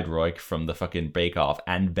Mel Giedroyc from the fucking Bake Off,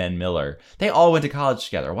 and Ben Miller. They all went to college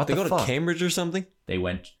together. What the fuck? They go to Cambridge or something? They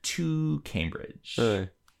went to Cambridge.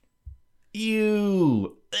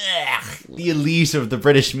 Ew. Ugh. The elite of the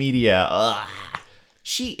British media. Ugh.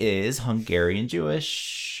 She is Hungarian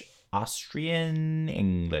Jewish, Austrian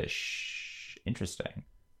English. Interesting.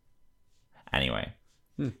 Anyway,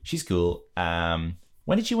 she's cool.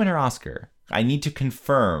 When did she win her Oscar? I need to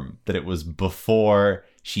confirm that it was before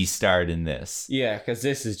she starred in this. Yeah, because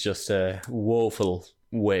this is just a woeful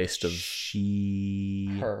waste of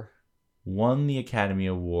her. Won the Academy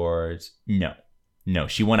Award. No,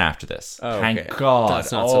 she won after this. Oh, thank okay. God.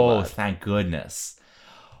 That's not so bad. Thank goodness.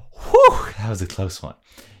 Whew, that was a close one.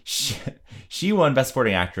 She won Best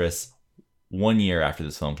Supporting Actress 1 year after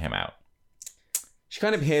this film came out. She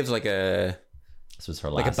kind of behaves like this was her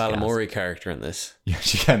last a Balamory character in this. Yeah,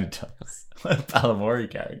 she kind of does. A Balamory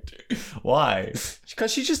character. Why?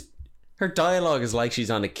 Because her dialogue is like she's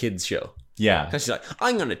on a kids show. Yeah. Because she's like,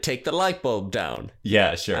 I'm going to take the light bulb down.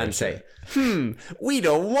 Yeah, sure. And say, we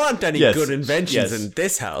don't want any good inventions in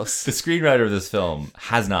this house. The screenwriter of this film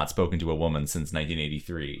has not spoken to a woman since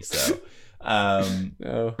 1983, so...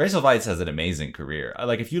 No. Rachel Weisz has an amazing career.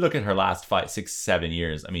 Like, if you look at her last 5, 6, 7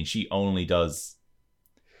 years, I mean, she only does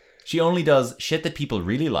shit that people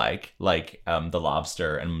really like The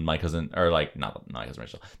Lobster and My Cousin, or like not My Cousin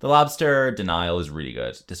Rachel. The Lobster, Denial is really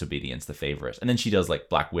good. Disobedience, The Favorite, and then she does like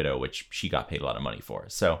Black Widow, which she got paid a lot of money for.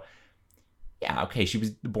 So yeah, okay, she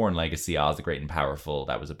was the Bourne Legacy, Oz the Great and Powerful.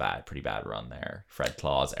 That was a pretty bad run there. Fred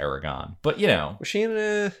Claus, Aragon, but you know, was she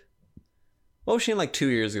in like 2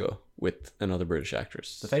 years ago with another British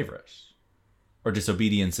actress? The Favorite. Or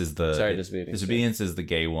Disobedience is Disobedience is the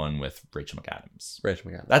gay one with Rachel McAdams. Rachel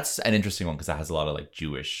McAdams. That's an interesting one because that has a lot of like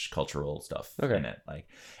Jewish cultural stuff in it. Like,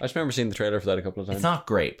 I just remember seeing the trailer for that a couple of times. It's not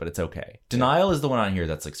great, but it's okay. Denial is the one on here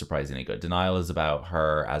that's like surprisingly good. Denial is about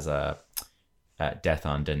her as a Death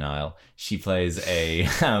on Denial. She plays a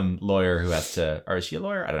lawyer who has to, or is she a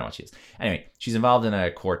lawyer? I don't know what she is. Anyway, she's involved in a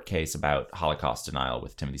court case about Holocaust denial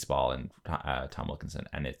with Timothy Spall and Tom Wilkinson,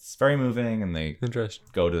 and it's very moving. And they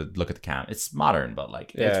go to look at the camp. It's modern, but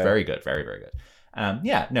like it's very good, very very good.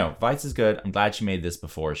 Weisz is good. I'm glad she made this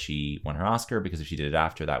before she won her Oscar, because if she did it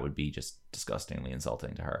after, that would be just disgustingly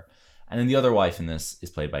insulting to her. And then the other wife in this is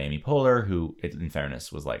played by Amy Poehler, who, in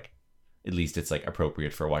fairness, was like, at least it's like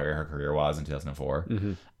appropriate for where her career was in 2004.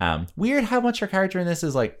 Mm-hmm. Weird how much her character in this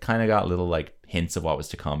is like kind of got little like hints of what was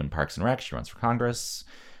to come in Parks and Rec. She runs for Congress,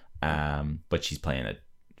 but she's playing a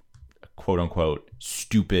quote unquote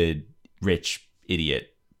stupid rich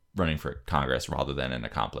idiot running for Congress rather than an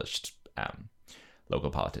accomplished local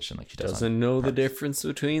politician like she doesn't know the difference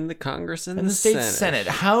between the Congress and the state Senate.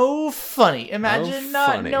 How funny. Imagine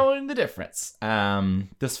not knowing the difference.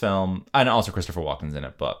 This film, and also Christopher Walken's in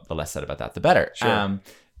it, but the less said about that, the better. Sure.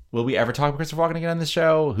 Will we ever talk about Christopher Walken again on this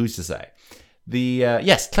show? Who's to say?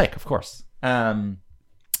 Yes, Click, of course.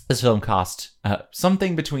 This film cost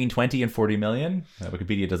something between 20 and 40 million.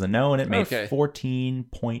 Wikipedia doesn't know, and it made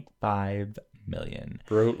 14.5 million.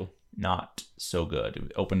 Brutal. Not so good.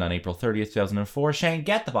 It opened on April 30th, 2004. Shane,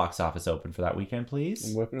 get the box office open for that weekend, please.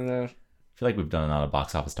 I'm whipping it out. I feel like we've done a lot of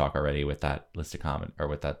box office talk already with that list of comment or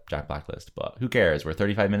with that Jack Black list, but who cares? We're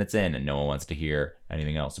 35 minutes in and no one wants to hear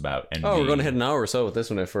anything else about NV. Oh, we're going to hit an hour or so with this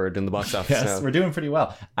one if we're doing the box office. Yes, now. We're doing pretty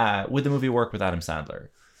well. Would the movie work with Adam Sandler?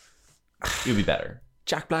 It would be better.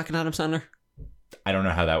 Jack Black and Adam Sandler? I don't know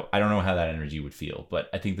how that energy would feel, but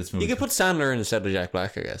I think this movie. You could put Sandler in instead of Jack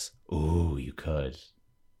Black, I guess. Ooh, you could.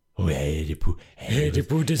 That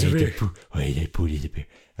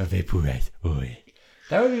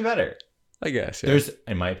would be better. I guess. Yeah. There's,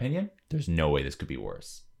 in my opinion, there's no way this could be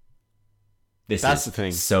worse. That's the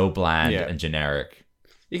thing. So bland and generic.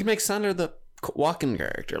 You can make Sandler the walking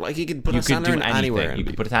character. Like you could put Sandler in anywhere. You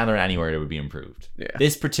could put Sandler in anywhere, it would be improved. Yeah.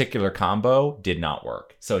 This particular combo did not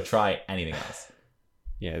work. So try anything else.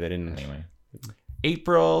 Yeah, they didn't. Anyway.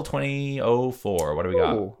 April 2004. What do we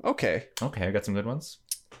got? Oh, okay. Okay, I got some good ones.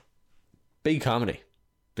 Big comedy.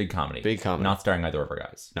 Big comedy. Not starring either of our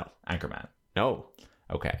guys. No. Anchorman. No.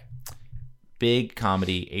 Okay. Big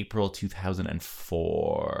comedy, April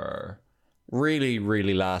 2004. Really,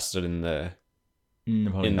 really lasted in the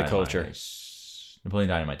culture. Napoleon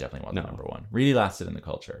Dynamite definitely wasn't number one. Really lasted in the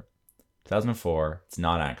culture. 2004. It's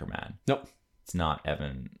not Anchorman. Nope. It's not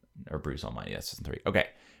Evan or Bruce Almighty. That's 2003. Okay.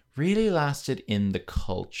 Really lasted in the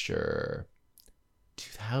culture.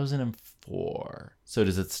 2004. So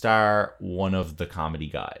does it star one of the comedy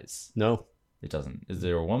guys? No. It doesn't. Is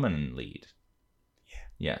there a woman lead? Yeah.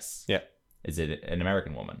 Yes. Yeah. Is it an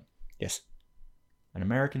American woman? Yes. An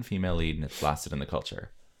American female lead, and it's lasted in the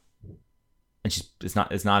culture. And it's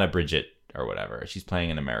not a Bridget or whatever. She's playing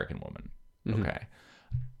an American woman. Mm-hmm. Okay.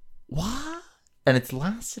 What? And it's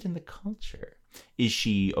lasted in the culture. Is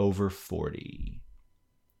she over 40?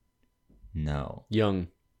 No. Young.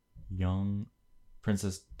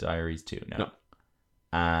 Princess Diaries 2. No.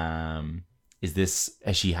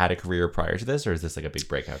 Has she had a career prior to this, or is this like a big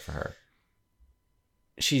breakout for her?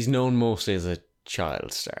 She's known mostly as a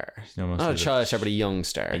child star. Not a child star, but a young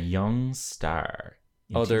star. A young star.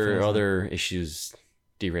 Other issues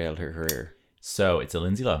derailed her career. So it's a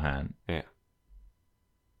Lindsay Lohan. Yeah.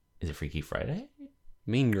 Is it Freaky Friday?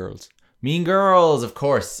 Mean Girls. Mean Girls, of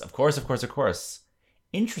course.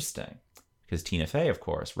 Interesting. Because Tina Fey, of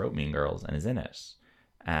course, wrote Mean Girls and is in it.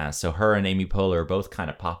 So her and Amy Poehler are both kind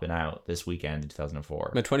of popping out this weekend in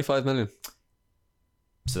 2004. Made 25 million.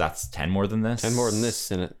 So that's 10 more than this? 10 more than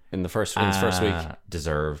this in the first week.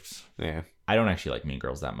 Deserved. Yeah. I don't actually like Mean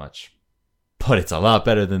Girls that much. But it's a lot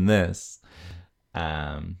better than this.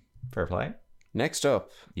 Fair play. Next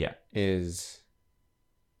up is...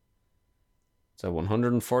 It's a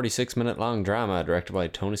 146-minute long drama directed by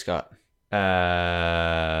Tony Scott.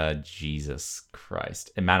 Jesus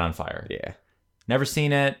Christ. A Man on Fire. Yeah. Never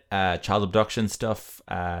seen it. Child abduction stuff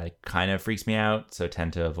kind of freaks me out, so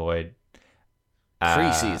tend to avoid.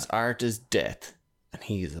 Creasy's art is death, and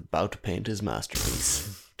he is about to paint his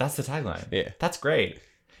masterpiece. That's the tagline. Yeah. That's great.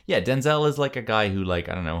 Yeah, Denzel is like a guy who, like,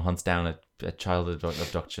 I don't know, hunts down a child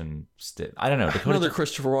abduction. I don't know. Another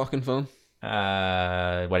Christopher Walken film?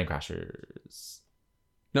 Wedding Crashers.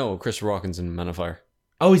 No, Christopher Walken's in Man on Fire.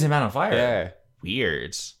 Oh, he's in Man on Fire? Yeah.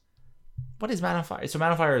 Weird. What is Man on Fire? So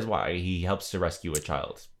Man on Fire is why he helps to rescue a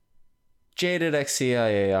child. Jaded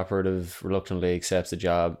ex-CIA operative reluctantly accepts a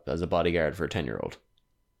job as a bodyguard for a 10-year-old.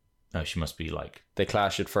 Oh, she must be like... They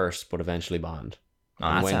clash at first, but eventually bond.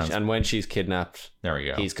 Oh, and when she's kidnapped, there we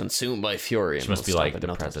go. He's consumed by fury. She must be like the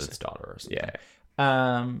president's daughter or something.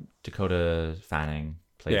 Yeah. Dakota Fanning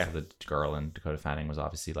plays the girl, and Dakota Fanning was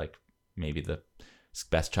obviously like maybe the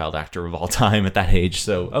best child actor of all time at that age.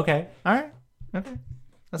 So, okay. All right. Okay.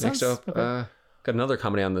 Next up, got another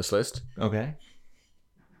comedy on this list. Okay.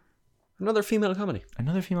 Another female comedy.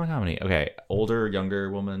 Okay. Older, younger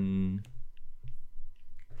woman.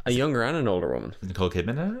 A younger and an older woman. Is Nicole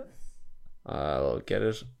Kidman in it? I'll get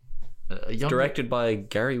it. Directed by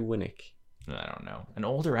Gary Winnick. I don't know. An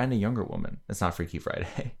older and a younger woman. It's not Freaky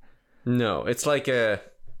Friday. No, it's like a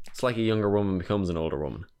younger woman becomes an older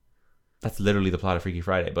woman. That's literally the plot of Freaky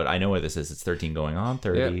Friday, but I know what this is. It's 13 going on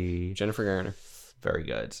 30. Yeah. Jennifer Garner. Very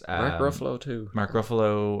good. Mark Ruffalo too. Mark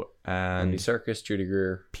Ruffalo and Andy Serkis, Judy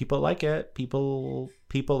Greer. People like it. People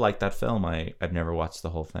like that film. I've never watched the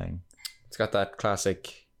whole thing. It's got that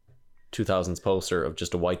classic 2000s poster of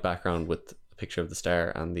just a white background with a picture of the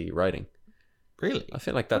star and the writing. Really? I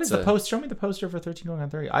feel like that's the post. Show me the poster for 13 going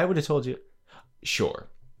on 30. I would have told you. Sure.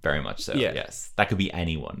 Very much so. Yeah. Yes. That could be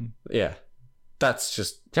anyone. Yeah. That's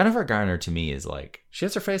just... Jennifer Garner to me is like She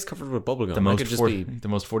has her face covered with bubblegum. the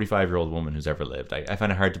most 45-year-old woman who's ever lived. I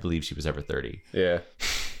find it hard to believe she was ever 30. Yeah.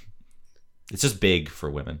 It's just big for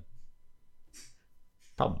women.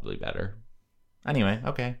 Probably better. Anyway,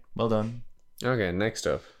 okay. Well done. Okay, next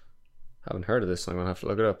up. Haven't heard of this, so I'm going to have to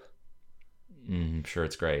look it up. I'm sure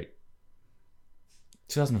it's great.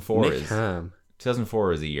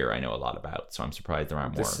 2004 is a year I know a lot about, so I'm surprised there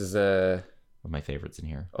aren't more This is of my favorites in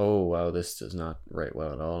here. Oh, wow, this does not rate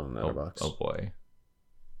well at all in Letterboxd. Oh boy.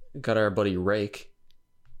 Got our buddy Rake.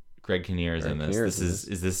 Greg Kinnear is in this.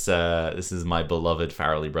 This is my beloved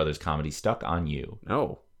Farrelly Brothers comedy Stuck on You.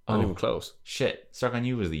 No, not even close. Shit. Stuck on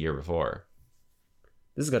You was the year before.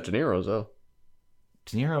 This has got De Niro as well.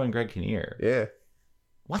 De Niro and Greg Kinnear. Yeah.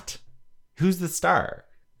 What? Who's the star?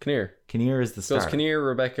 Kinnear. Kinnear is the star. So it's Kinnear,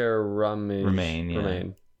 Rebecca Romaine, yeah.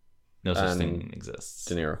 Romaine. No such thing exists.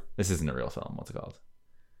 De Niro. This isn't a real film. What's it called?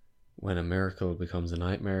 When a miracle becomes a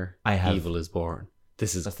nightmare, evil is born.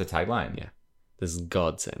 That's the tagline. Yeah. This is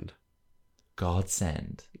Godsend.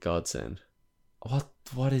 Godsend.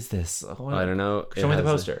 What is this? I don't know. Show me the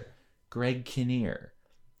poster. Greg Kinnear,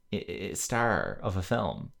 star of a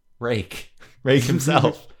film. Rake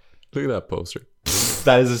himself. Look at that poster.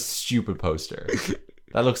 That is a stupid poster.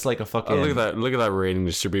 That looks like a fucking... Oh, look at that rating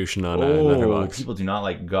distribution on Letterboxd. People do not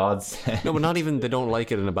like Godsend. No, but not even... They don't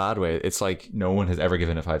like it in a bad way. It's like... No one has ever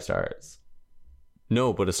given it 5 stars.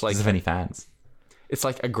 No, but it's like... Does it have any fans? It's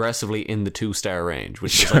like aggressively in the 2-star range,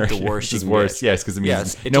 which is like the worst. It's worse, yes, because it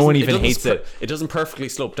means no one even hates it. It doesn't perfectly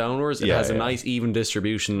slope downwards. It has a nice even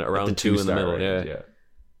distribution around 2 in the middle. Range, yeah.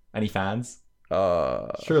 Any fans?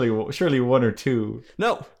 Surely 1 or 2.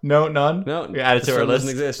 No, none. No, we add it to our list. Doesn't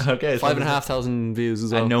exist. Okay, 5,500 views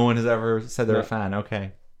as well. And no one has ever said they're a fan.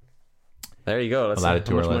 Okay, there you go. That's add it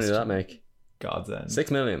to how our much money list. did that make? Godsend.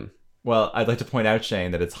 6 million. Well, I'd like to point out,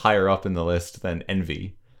 Shane, that it's higher up in the list than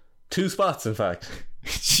Envy. 2 spots, in fact.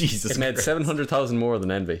 Jesus, it made 700,000 more than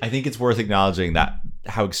Envy. I think it's worth acknowledging that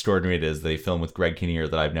how extraordinary it is that a film with Greg Kinnear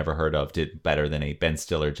that I've never heard of did better than a Ben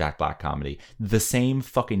Stiller Jack Black comedy the same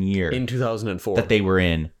fucking year in 2004 that they were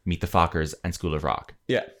in Meet the Fockers and School of Rock.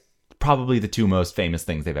 Yeah, probably the 2 most famous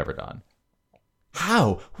things they've ever done.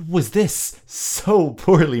 How was this so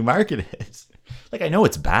poorly marketed? Like, I know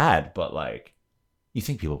it's bad, but like, you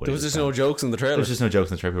think people would. There was just no jokes in the trailer. There's just no jokes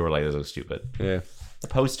in the trailer. People were like, "This is stupid." Yeah. The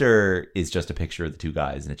poster is just a picture of the 2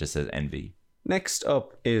 guys, and it just says Envy. Next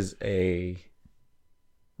up is a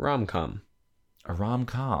rom-com. A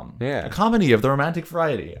rom-com. Yeah. A comedy of the romantic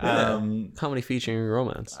variety. Yeah. Comedy featuring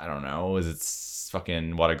romance. I don't know. Is it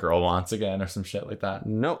fucking What a Girl Wants Again or some shit like that?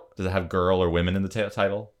 Nope. Does it have girl or women in the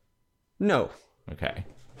title? No. Okay.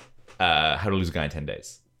 How to Lose a Guy in 10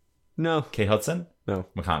 Days? No. Kate Hudson? No.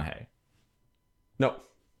 McConaughey? No.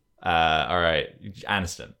 All right.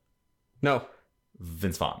 Aniston? No.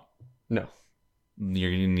 Vince Vaughn? No.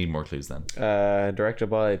 You're going to need more clues then.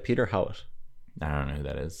 Directed by Peter Howitt. I don't know who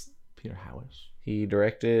that is. Peter Howitt. He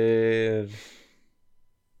directed...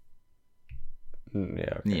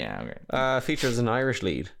 Yeah, okay. Yeah, okay. Features an Irish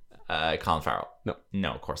lead. Colin Farrell.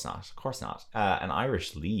 No, of course not. Of course not. An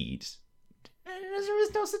Irish lead. There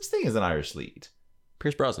is no such thing as an Irish lead.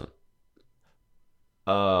 Pierce Brosnan.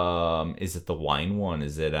 Is it the wine one?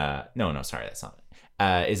 Is it no, sorry, that's not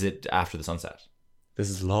it. Is it After the Sunset? This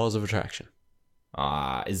is Laws of Attraction.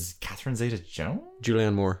 Is Catherine Zeta-Jones?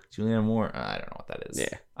 Julianne Moore. I don't know what that is.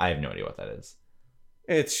 Yeah. I have no idea what that is.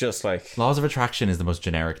 It's just like... Laws of Attraction is the most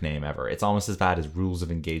generic name ever. It's almost as bad as Rules of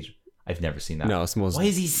Engagement. I've never seen that. No, it's most... Why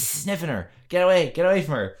is he sniffing her? Get away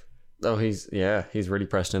from her. Oh, he's really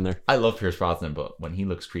pressed in there. I love Pierce Brosnan, but when he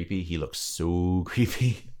looks creepy, he looks so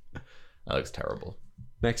creepy. That looks terrible.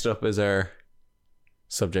 Next up is our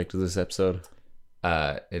subject of this episode.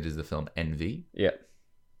 It is the film Envy. Yeah.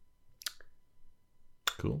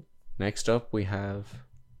 Cool. Next up, we have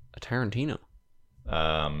a Tarantino.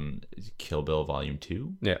 Kill Bill Volume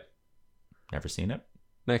 2. Yeah. Never seen it.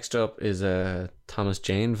 Next up is a Thomas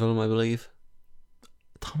Jane film, I believe.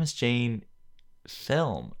 Thomas Jane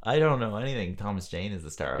film? I don't know anything Thomas Jane is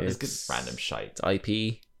the star of. It's random shite. It's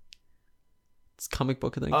IP. It's comic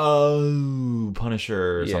book, I think. Oh,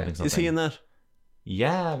 Punisher or something. Is he in that?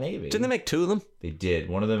 Yeah, maybe. Didn't they make 2 of them? They did.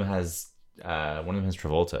 One of them has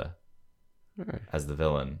Travolta as the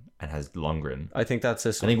villain and has Lundgren. I think that's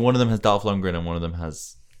this one. I think one of them has Dolph Lundgren and one of them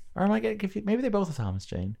has... Or am I getting confused? Maybe they both have Thomas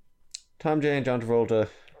Jane. Tom Jane, John Travolta.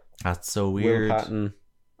 That's so weird. Will Patton,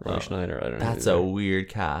 Roy Schneider. I don't know. That's a weird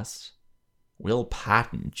cast. Will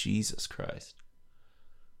Patton, Jesus Christ.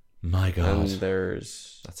 My God. And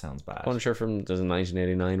there's That sounds bad. Punisher there's a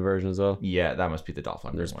 1989 version as well. Yeah, that must be the Dolph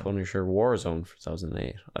Lundgren There's one. Punisher Warzone from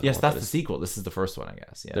 2008. Yes, that's the sequel. This is the first one, I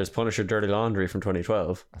guess. Yeah. There's Punisher Dirty Laundry from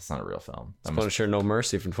 2012. That's not a real film. There's Punisher No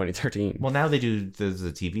Mercy from 2013. Well, now there's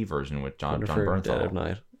a TV version with John Bernthal. Dead of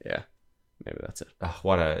Night. Yeah. Maybe that's it.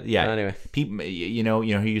 Anyway. People, you know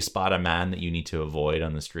who you spot a man that you need to avoid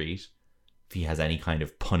on the street? If he has any kind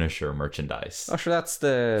of Punisher merchandise. Oh, sure, that's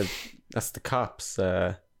the cops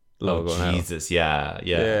logo. Oh, Jesus, yeah.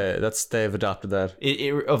 They've adopted that.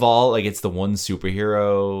 It of all, like, it's the one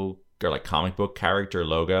superhero or like comic book character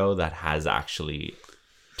logo that has actually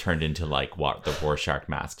turned into like what the Rorschach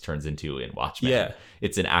mask turns into in Watchmen. Yeah,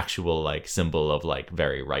 it's an actual like symbol of like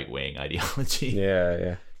very right wing ideology.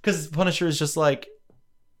 Yeah. Because Punisher is just like,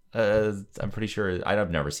 I'm pretty sure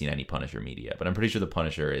I've never seen any Punisher media, but I'm pretty sure the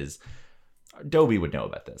Punisher is. Dobie would know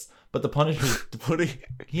about this, but the Punisher,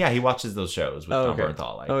 yeah, he watches those shows with John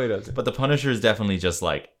Bernthal. Like, he does. But the Punisher is definitely just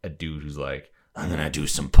like a dude who's like, I'm gonna do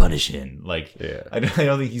some punishing. Like, yeah, I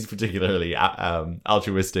don't think he's particularly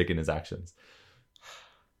altruistic in his actions.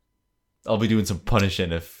 I'll be doing some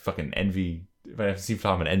punishing if I have to see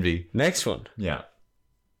Tom and Envy. Next one, yeah,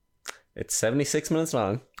 it's 76 minutes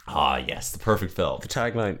long. Ah, yes, the perfect film. The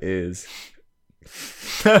tagline is.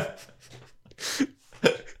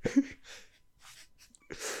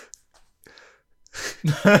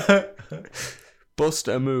 Bust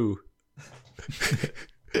a moo.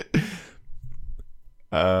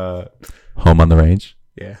 Home on the Range.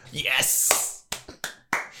 Yeah. Yes.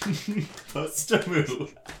 Bust a moo.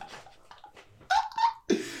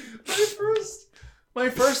 My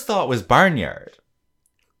first thought was Barnyard,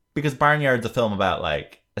 because Barnyard's a film about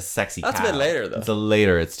like a sexy. That's cow. a bit later though. It's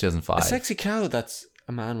later. It's 2005. A sexy cow. That's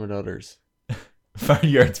a man with udders.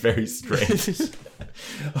 Barnyard's very strange.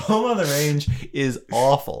 Home on the Range is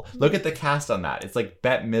awful. Look at the cast on that. It's like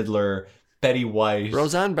Bette Midler, Betty White,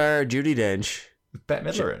 Roseanne Barr, Judi Dench. Bette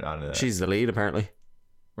Midler on it. She's the lead, apparently.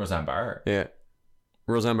 Roseanne Barr. Yeah.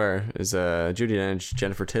 Roseanne Barr is Judi Dench,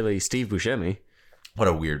 Jennifer Tilly, Steve Buscemi. What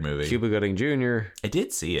a weird movie. Cuba Gooding Jr. I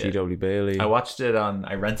did see it. G.W. Bailey. I watched it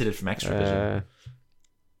I rented it from Extravision.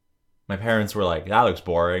 My parents were like, that looks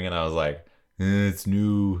boring. And I was like, it's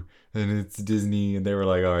new. And it's Disney, and they were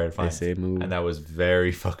like, all right, fine. And that was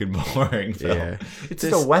very fucking boring film. Yeah. It's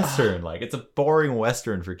just a Western, like, it's a boring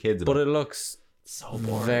Western for kids. But it looks so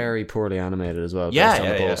boring. Very poorly animated as well. Yeah, on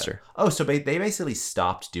the poster. Oh, so they basically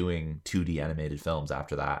stopped doing 2D animated films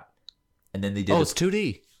after that. And then they did... Oh, it's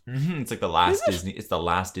 2D? Mm-hmm, it's like the last Disney... It's the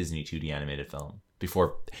last Disney 2D animated film.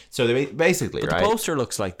 Before... So they basically, but right? the poster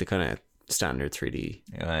looks like the kind of standard 3D.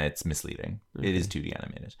 It's misleading. Okay. It is 2D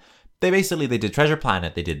animated. They did Treasure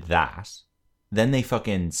Planet, they did that. Then they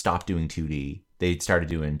fucking stopped doing 2D. They started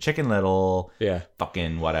doing Chicken Little,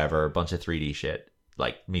 fucking whatever, bunch of 3D shit,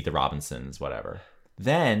 like Meet the Robinsons, whatever.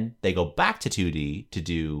 Then they go back to 2D to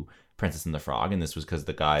do Princess and the Frog, and this was because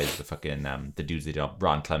the guys, the dudes they did,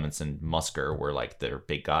 Ron Clements and Musker, were like their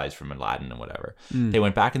big guys from Aladdin and whatever. They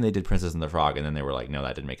went back and they did Princess and the Frog, and then they were like, no,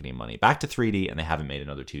 that didn't make any money. Back to 3D, and they haven't made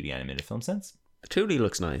another 2D animated film since. 2D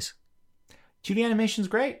looks nice. 2D animation's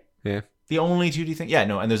great. Yeah. The only 2D thing... Yeah,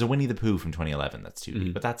 no, and there's a Winnie the Pooh from 2011 that's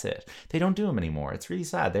 2D, but that's it. They don't do them anymore. It's really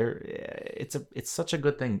sad. It's such a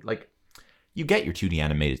good thing. Like, you get your 2D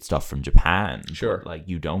animated stuff from Japan. Sure. But, like,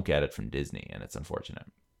 you don't get it from Disney, and it's unfortunate.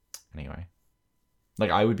 Anyway.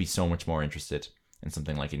 Like, I would be so much more interested in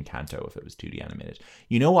something like Encanto if it was 2D animated.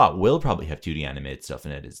 You know what will probably have 2D animated stuff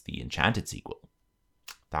in it is the Enchanted sequel.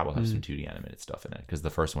 That will have some 2D animated stuff in it, because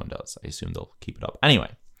the first one does. I assume they'll keep it up.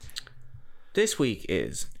 Anyway. This week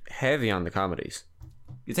is heavy on the comedies.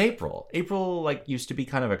 It's April. April like used to be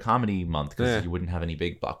kind of a comedy month because you wouldn't have any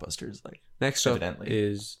big blockbusters. Like next up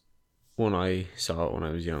is one I saw when I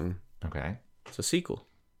was young. Okay, it's a sequel.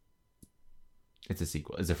 It's a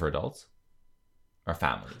sequel. Is it for adults or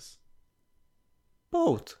families?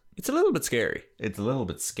 Both. It's a little bit scary. It's a little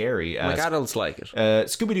bit scary. Like adults like it.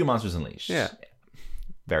 Scooby-Doo Monsters Unleashed. Yeah,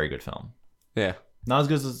 very good film. Yeah, not as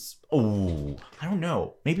good as I don't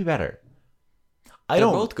know. Maybe better. They're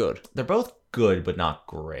both good. They're both good, but not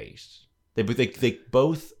great. They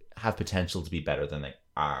both have potential to be better than they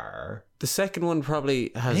are. The second one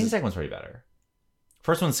probably has... I think the second one's probably better.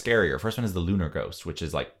 First one's scarier. First one is the Lunar Ghost, which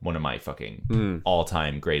is like one of my fucking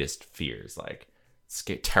all-time greatest fears. Like,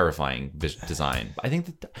 terrifying design. I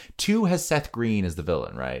think that 2 has Seth Green as the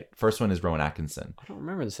villain, right? First one is Rowan Atkinson. I don't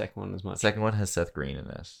remember the second one as much. Second one has Seth Green in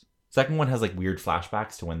it. Second one has like weird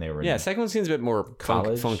flashbacks to when they were in second one seems a bit more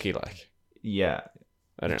funky like. Yeah.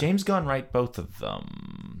 James Gunn write both of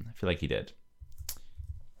them? I feel like he did.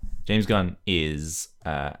 James Gunn is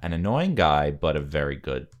an annoying guy, but a very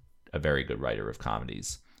good writer of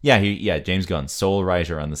comedies. Yeah, James Gunn, sole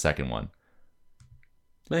writer on the second one.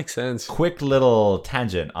 Makes sense. Quick little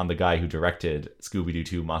tangent on the guy who directed Scooby-Doo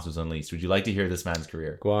 2 Monsters Unleashed. Would you like to hear this man's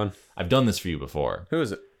career? Go on. I've done this for you before. Who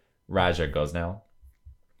is it? Raja Gosnell.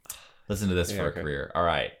 Listen to this for a career. All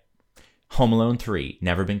right. Home Alone 3,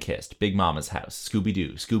 Never Been Kissed, Big Mama's House,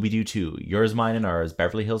 Scooby-Doo, Scooby-Doo 2, Yours, Mine, and Ours,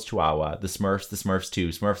 Beverly Hills, Chihuahua, The Smurfs 2,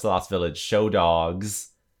 Smurfs The Lost Village, Show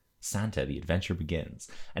Dogs, Santa, The Adventure Begins.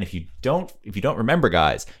 And if you don't remember,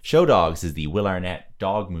 guys, Show Dogs is the Will Arnett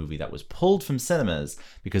dog movie that was pulled from cinemas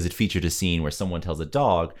because it featured a scene where someone tells a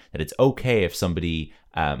dog that it's okay if somebody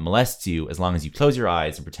molests you as long as you close your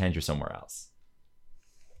eyes and pretend you're somewhere else.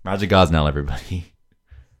 Raja Gosnell, everybody.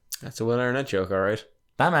 That's a Will Arnett joke, all right.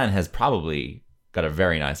 That man has probably got a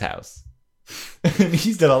very nice house.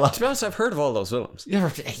 He's done a lot. To be honest, I've heard of all those films.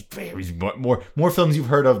 More films you've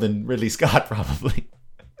heard of than Ridley Scott, probably.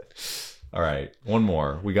 All right, one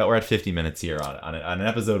more. We're at 50 minutes here on an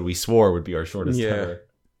episode we swore would be our shortest ever.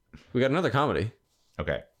 We got another comedy.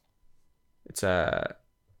 Okay. It's a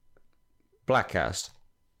black cast.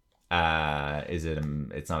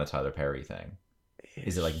 It's not a Tyler Perry thing.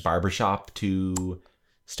 Is it like Barbershop 2?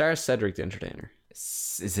 Stars Cedric the Entertainer.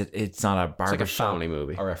 It's not a Barbershop. It's like a family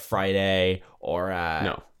movie. Or a Friday or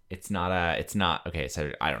no. It's not okay,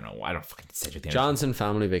 Cedric, I don't know. I don't fucking Cedric the Entertainer. Johnson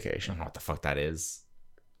Family I Vacation. don't know what the fuck that is.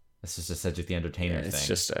 It's just a Cedric the Entertainer thing. It's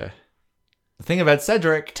just a... The thing about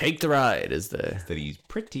Cedric... Take the Ride is that he's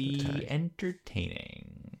pretty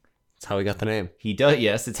entertaining. That's how he got the name. He does,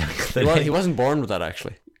 yes. It's how he got the name. He wasn't born with that,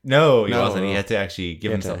 actually. No, he wasn't. He had to actually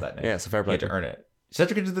give himself that name. Yeah, so fair play. He had to earn it.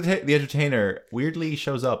 Cedric the Entertainer weirdly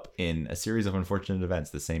shows up in a series of unfortunate events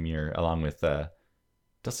the same year, along with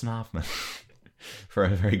Dustin Hoffman, for a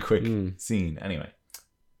very quick scene. Anyway.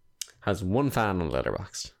 Has one fan on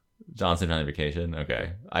Letterboxd. Johnson Family Vacation.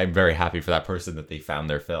 Okay. I'm very happy for that person that they found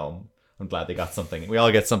their film. I'm glad they got something. We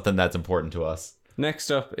all get something that's important to us. Next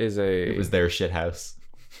up is It was their shit house.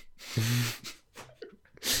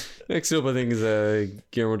 Next up, I think, is a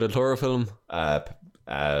Guillermo del Toro film.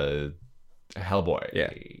 Hellboy.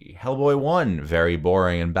 Yeah. Hellboy 1, very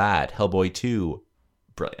boring and bad. Hellboy 2,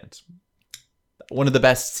 brilliant. One of the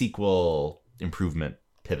best sequel improvement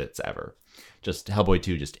pivots ever. Just Hellboy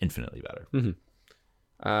 2, just infinitely better. Mm-hmm.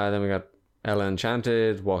 Then we got Ella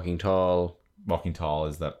Enchanted, Walking Tall. Walking Tall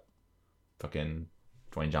is that fucking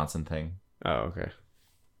Dwayne Johnson thing. Oh, okay.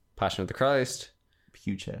 Passion of the Christ.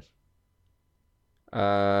 Huge hit.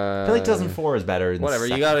 I feel like 2004 is better. Whatever,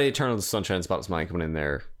 you got Eternal Sunshine of the Spotless Mind coming in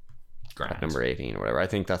there. Grand. At number 18 or whatever. I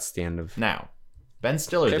think that's the end of... Now, Ben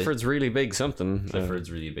Stiller... Clifford's really big something.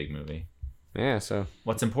 Clifford's really a big movie. Yeah, so...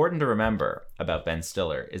 What's important to remember about Ben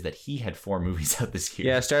Stiller is that he had 4 movies out this year.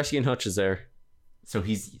 Yeah, Starsky and Hutch is there. So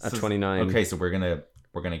he's... At 29. Okay, so we're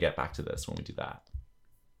gonna get back to this when we do that.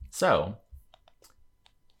 So,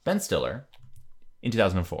 Ben Stiller, in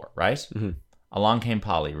 2004, right? Mm-hmm. Along Came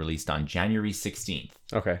Polly, released on January 16th.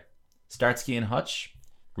 Okay. Starsky and Hutch,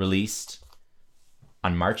 released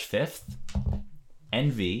on March 5th.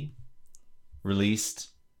 Envy,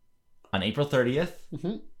 released on April 30th.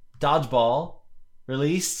 Mm-hmm. Dodgeball,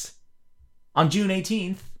 released on June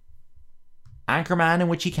 18th. Anchorman and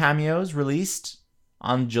Witchy Cameos, released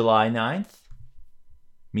on July 9th.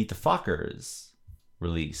 Meet the Fockers,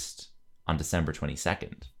 released on December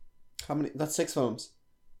 22nd. How many? That's 6 films.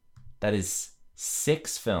 That is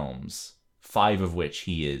 6 films, 5 of which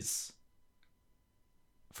he is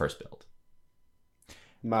first build.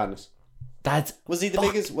 Madness. Was he the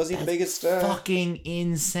biggest? Was he the biggest? Fucking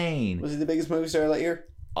insane. Was he the biggest movie star that year?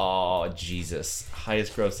 Oh Jesus!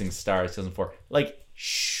 Highest grossing star 2004. Like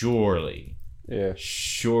surely, yeah,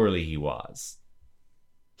 surely he was.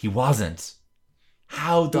 He wasn't.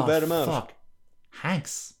 How the fuck?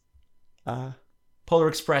 Hanks. Polar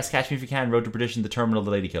Express, Catch Me If You Can, Road to Perdition, The Terminal,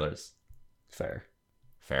 The Lady Killers. Fair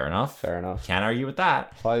enough. Fair enough. Can't argue with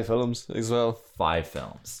that. 5 films as well. 5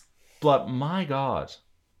 films. But my God,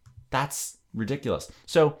 that's ridiculous.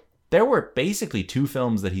 So there were basically 2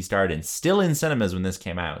 films that he starred in, still in cinemas when this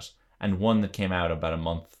came out, and one that came out about a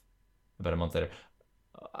month later.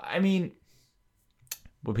 I mean,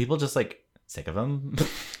 were people just like sick of him?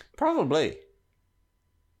 Probably.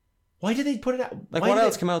 Why did they put it out? Like, what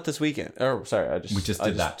else came out this weekend? Oh, sorry, we just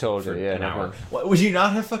did that. Told you, yeah, an hour. Would you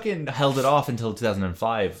not have fucking held it off until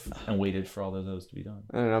 2005 and waited for all of those to be done?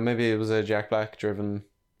 I don't know. Maybe it was a Jack Black driven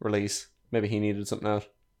release. Maybe he needed something out.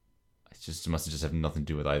 It must have just have nothing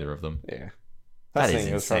to do with either of them. Yeah, that is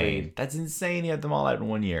insane. That's insane. He had them all out in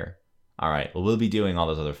 1 year. All right. Well, we'll be doing all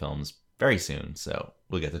those other films very soon, so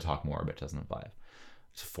we'll get to talk more about 2005.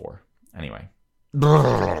 It's 4 anyway.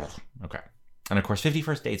 Okay. And of course, 50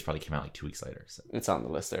 First Dates probably came out like 2 weeks later. So. It's on the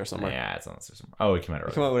list there somewhere. Yeah, it's on the list somewhere. Oh, it came out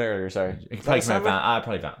earlier. Come out with earlier, sorry. It probably came out.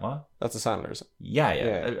 Probably found what? That's a Sandler's.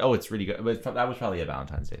 Yeah. Oh, it's really good. But that was probably a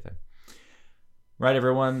Valentine's Day thing. Right,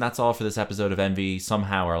 everyone. That's all for this episode of Envy.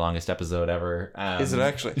 Somehow our longest episode ever. Is it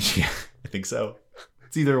actually? Yeah, I think so.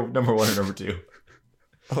 It's either number 1 or number 2.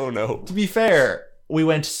 Oh no. To be fair, we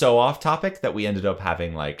went so off topic that we ended up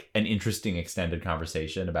having like an interesting extended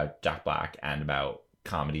conversation about Jack Black and about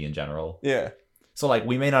comedy in general. Yeah. So like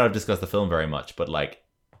we may not have discussed the film very much, but like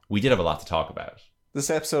we did have a lot to talk about. This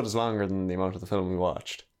episode is longer than the amount of the film we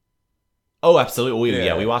watched. Oh, absolutely.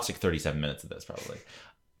 Yeah. We watched like 37 minutes of this probably.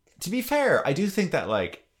 To be fair, I do think that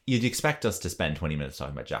like you'd expect us to spend 20 minutes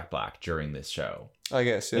talking about Jack Black during this show. I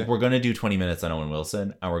guess, yeah. Like we're going to do 20 minutes on Owen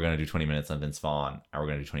Wilson, and we're going to do 20 minutes on Vince Vaughn, and we're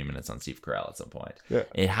going to do 20 minutes on Steve Carell at some point. Yeah.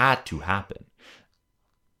 It had to happen.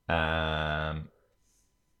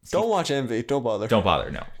 Don't watch Envy. Don't bother. Don't bother,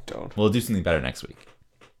 no. Don't. We'll do something better next week.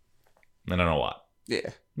 I don't know what. Yeah.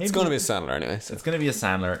 Maybe It's going to be a Sandler anyway. So. It's going to be a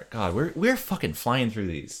Sandler. God, we're fucking flying through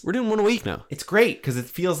these. We're doing one a week now. It's great because it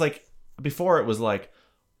feels like before it was like,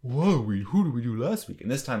 whoa, who did we do last week? And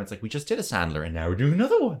this time it's like we just did a Sandler and now we're doing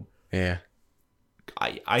another one. Yeah.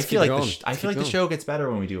 I feel like the going. show gets better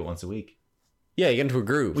when we do it once a week. Yeah, you get into a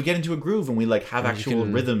groove. We get into a groove and we like have And you actual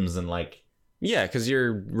can- rhythms and like Yeah, because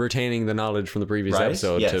you're retaining the knowledge from the previous right?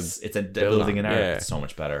 episode Yes, to it's a build building on. an art. Yeah. It's so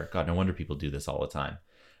much better. God, no wonder people do this all the time.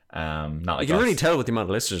 Not like You can us. really tell with the amount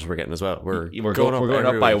of listeners we're getting as well. We're going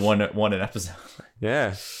up by every week. one an episode.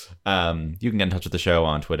 Yeah. You can get in touch with the show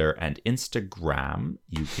on Twitter and Instagram.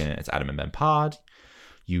 It's Adam and Ben Pod.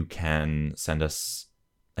 You can send us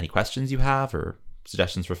any questions you have or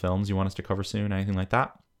suggestions for films you want us to cover soon, anything like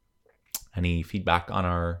that. Any feedback on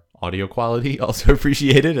our audio quality also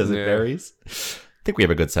appreciated as it varies. I think we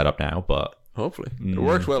have a good setup now, but Hopefully. It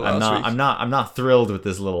worked well last week. I'm not thrilled with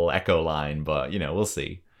this little echo line, but we'll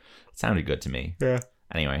see. It sounded good to me. Yeah.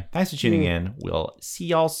 Anyway, thanks for tuning in. We'll see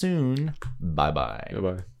y'all soon. Bye-bye.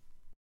 Bye-bye.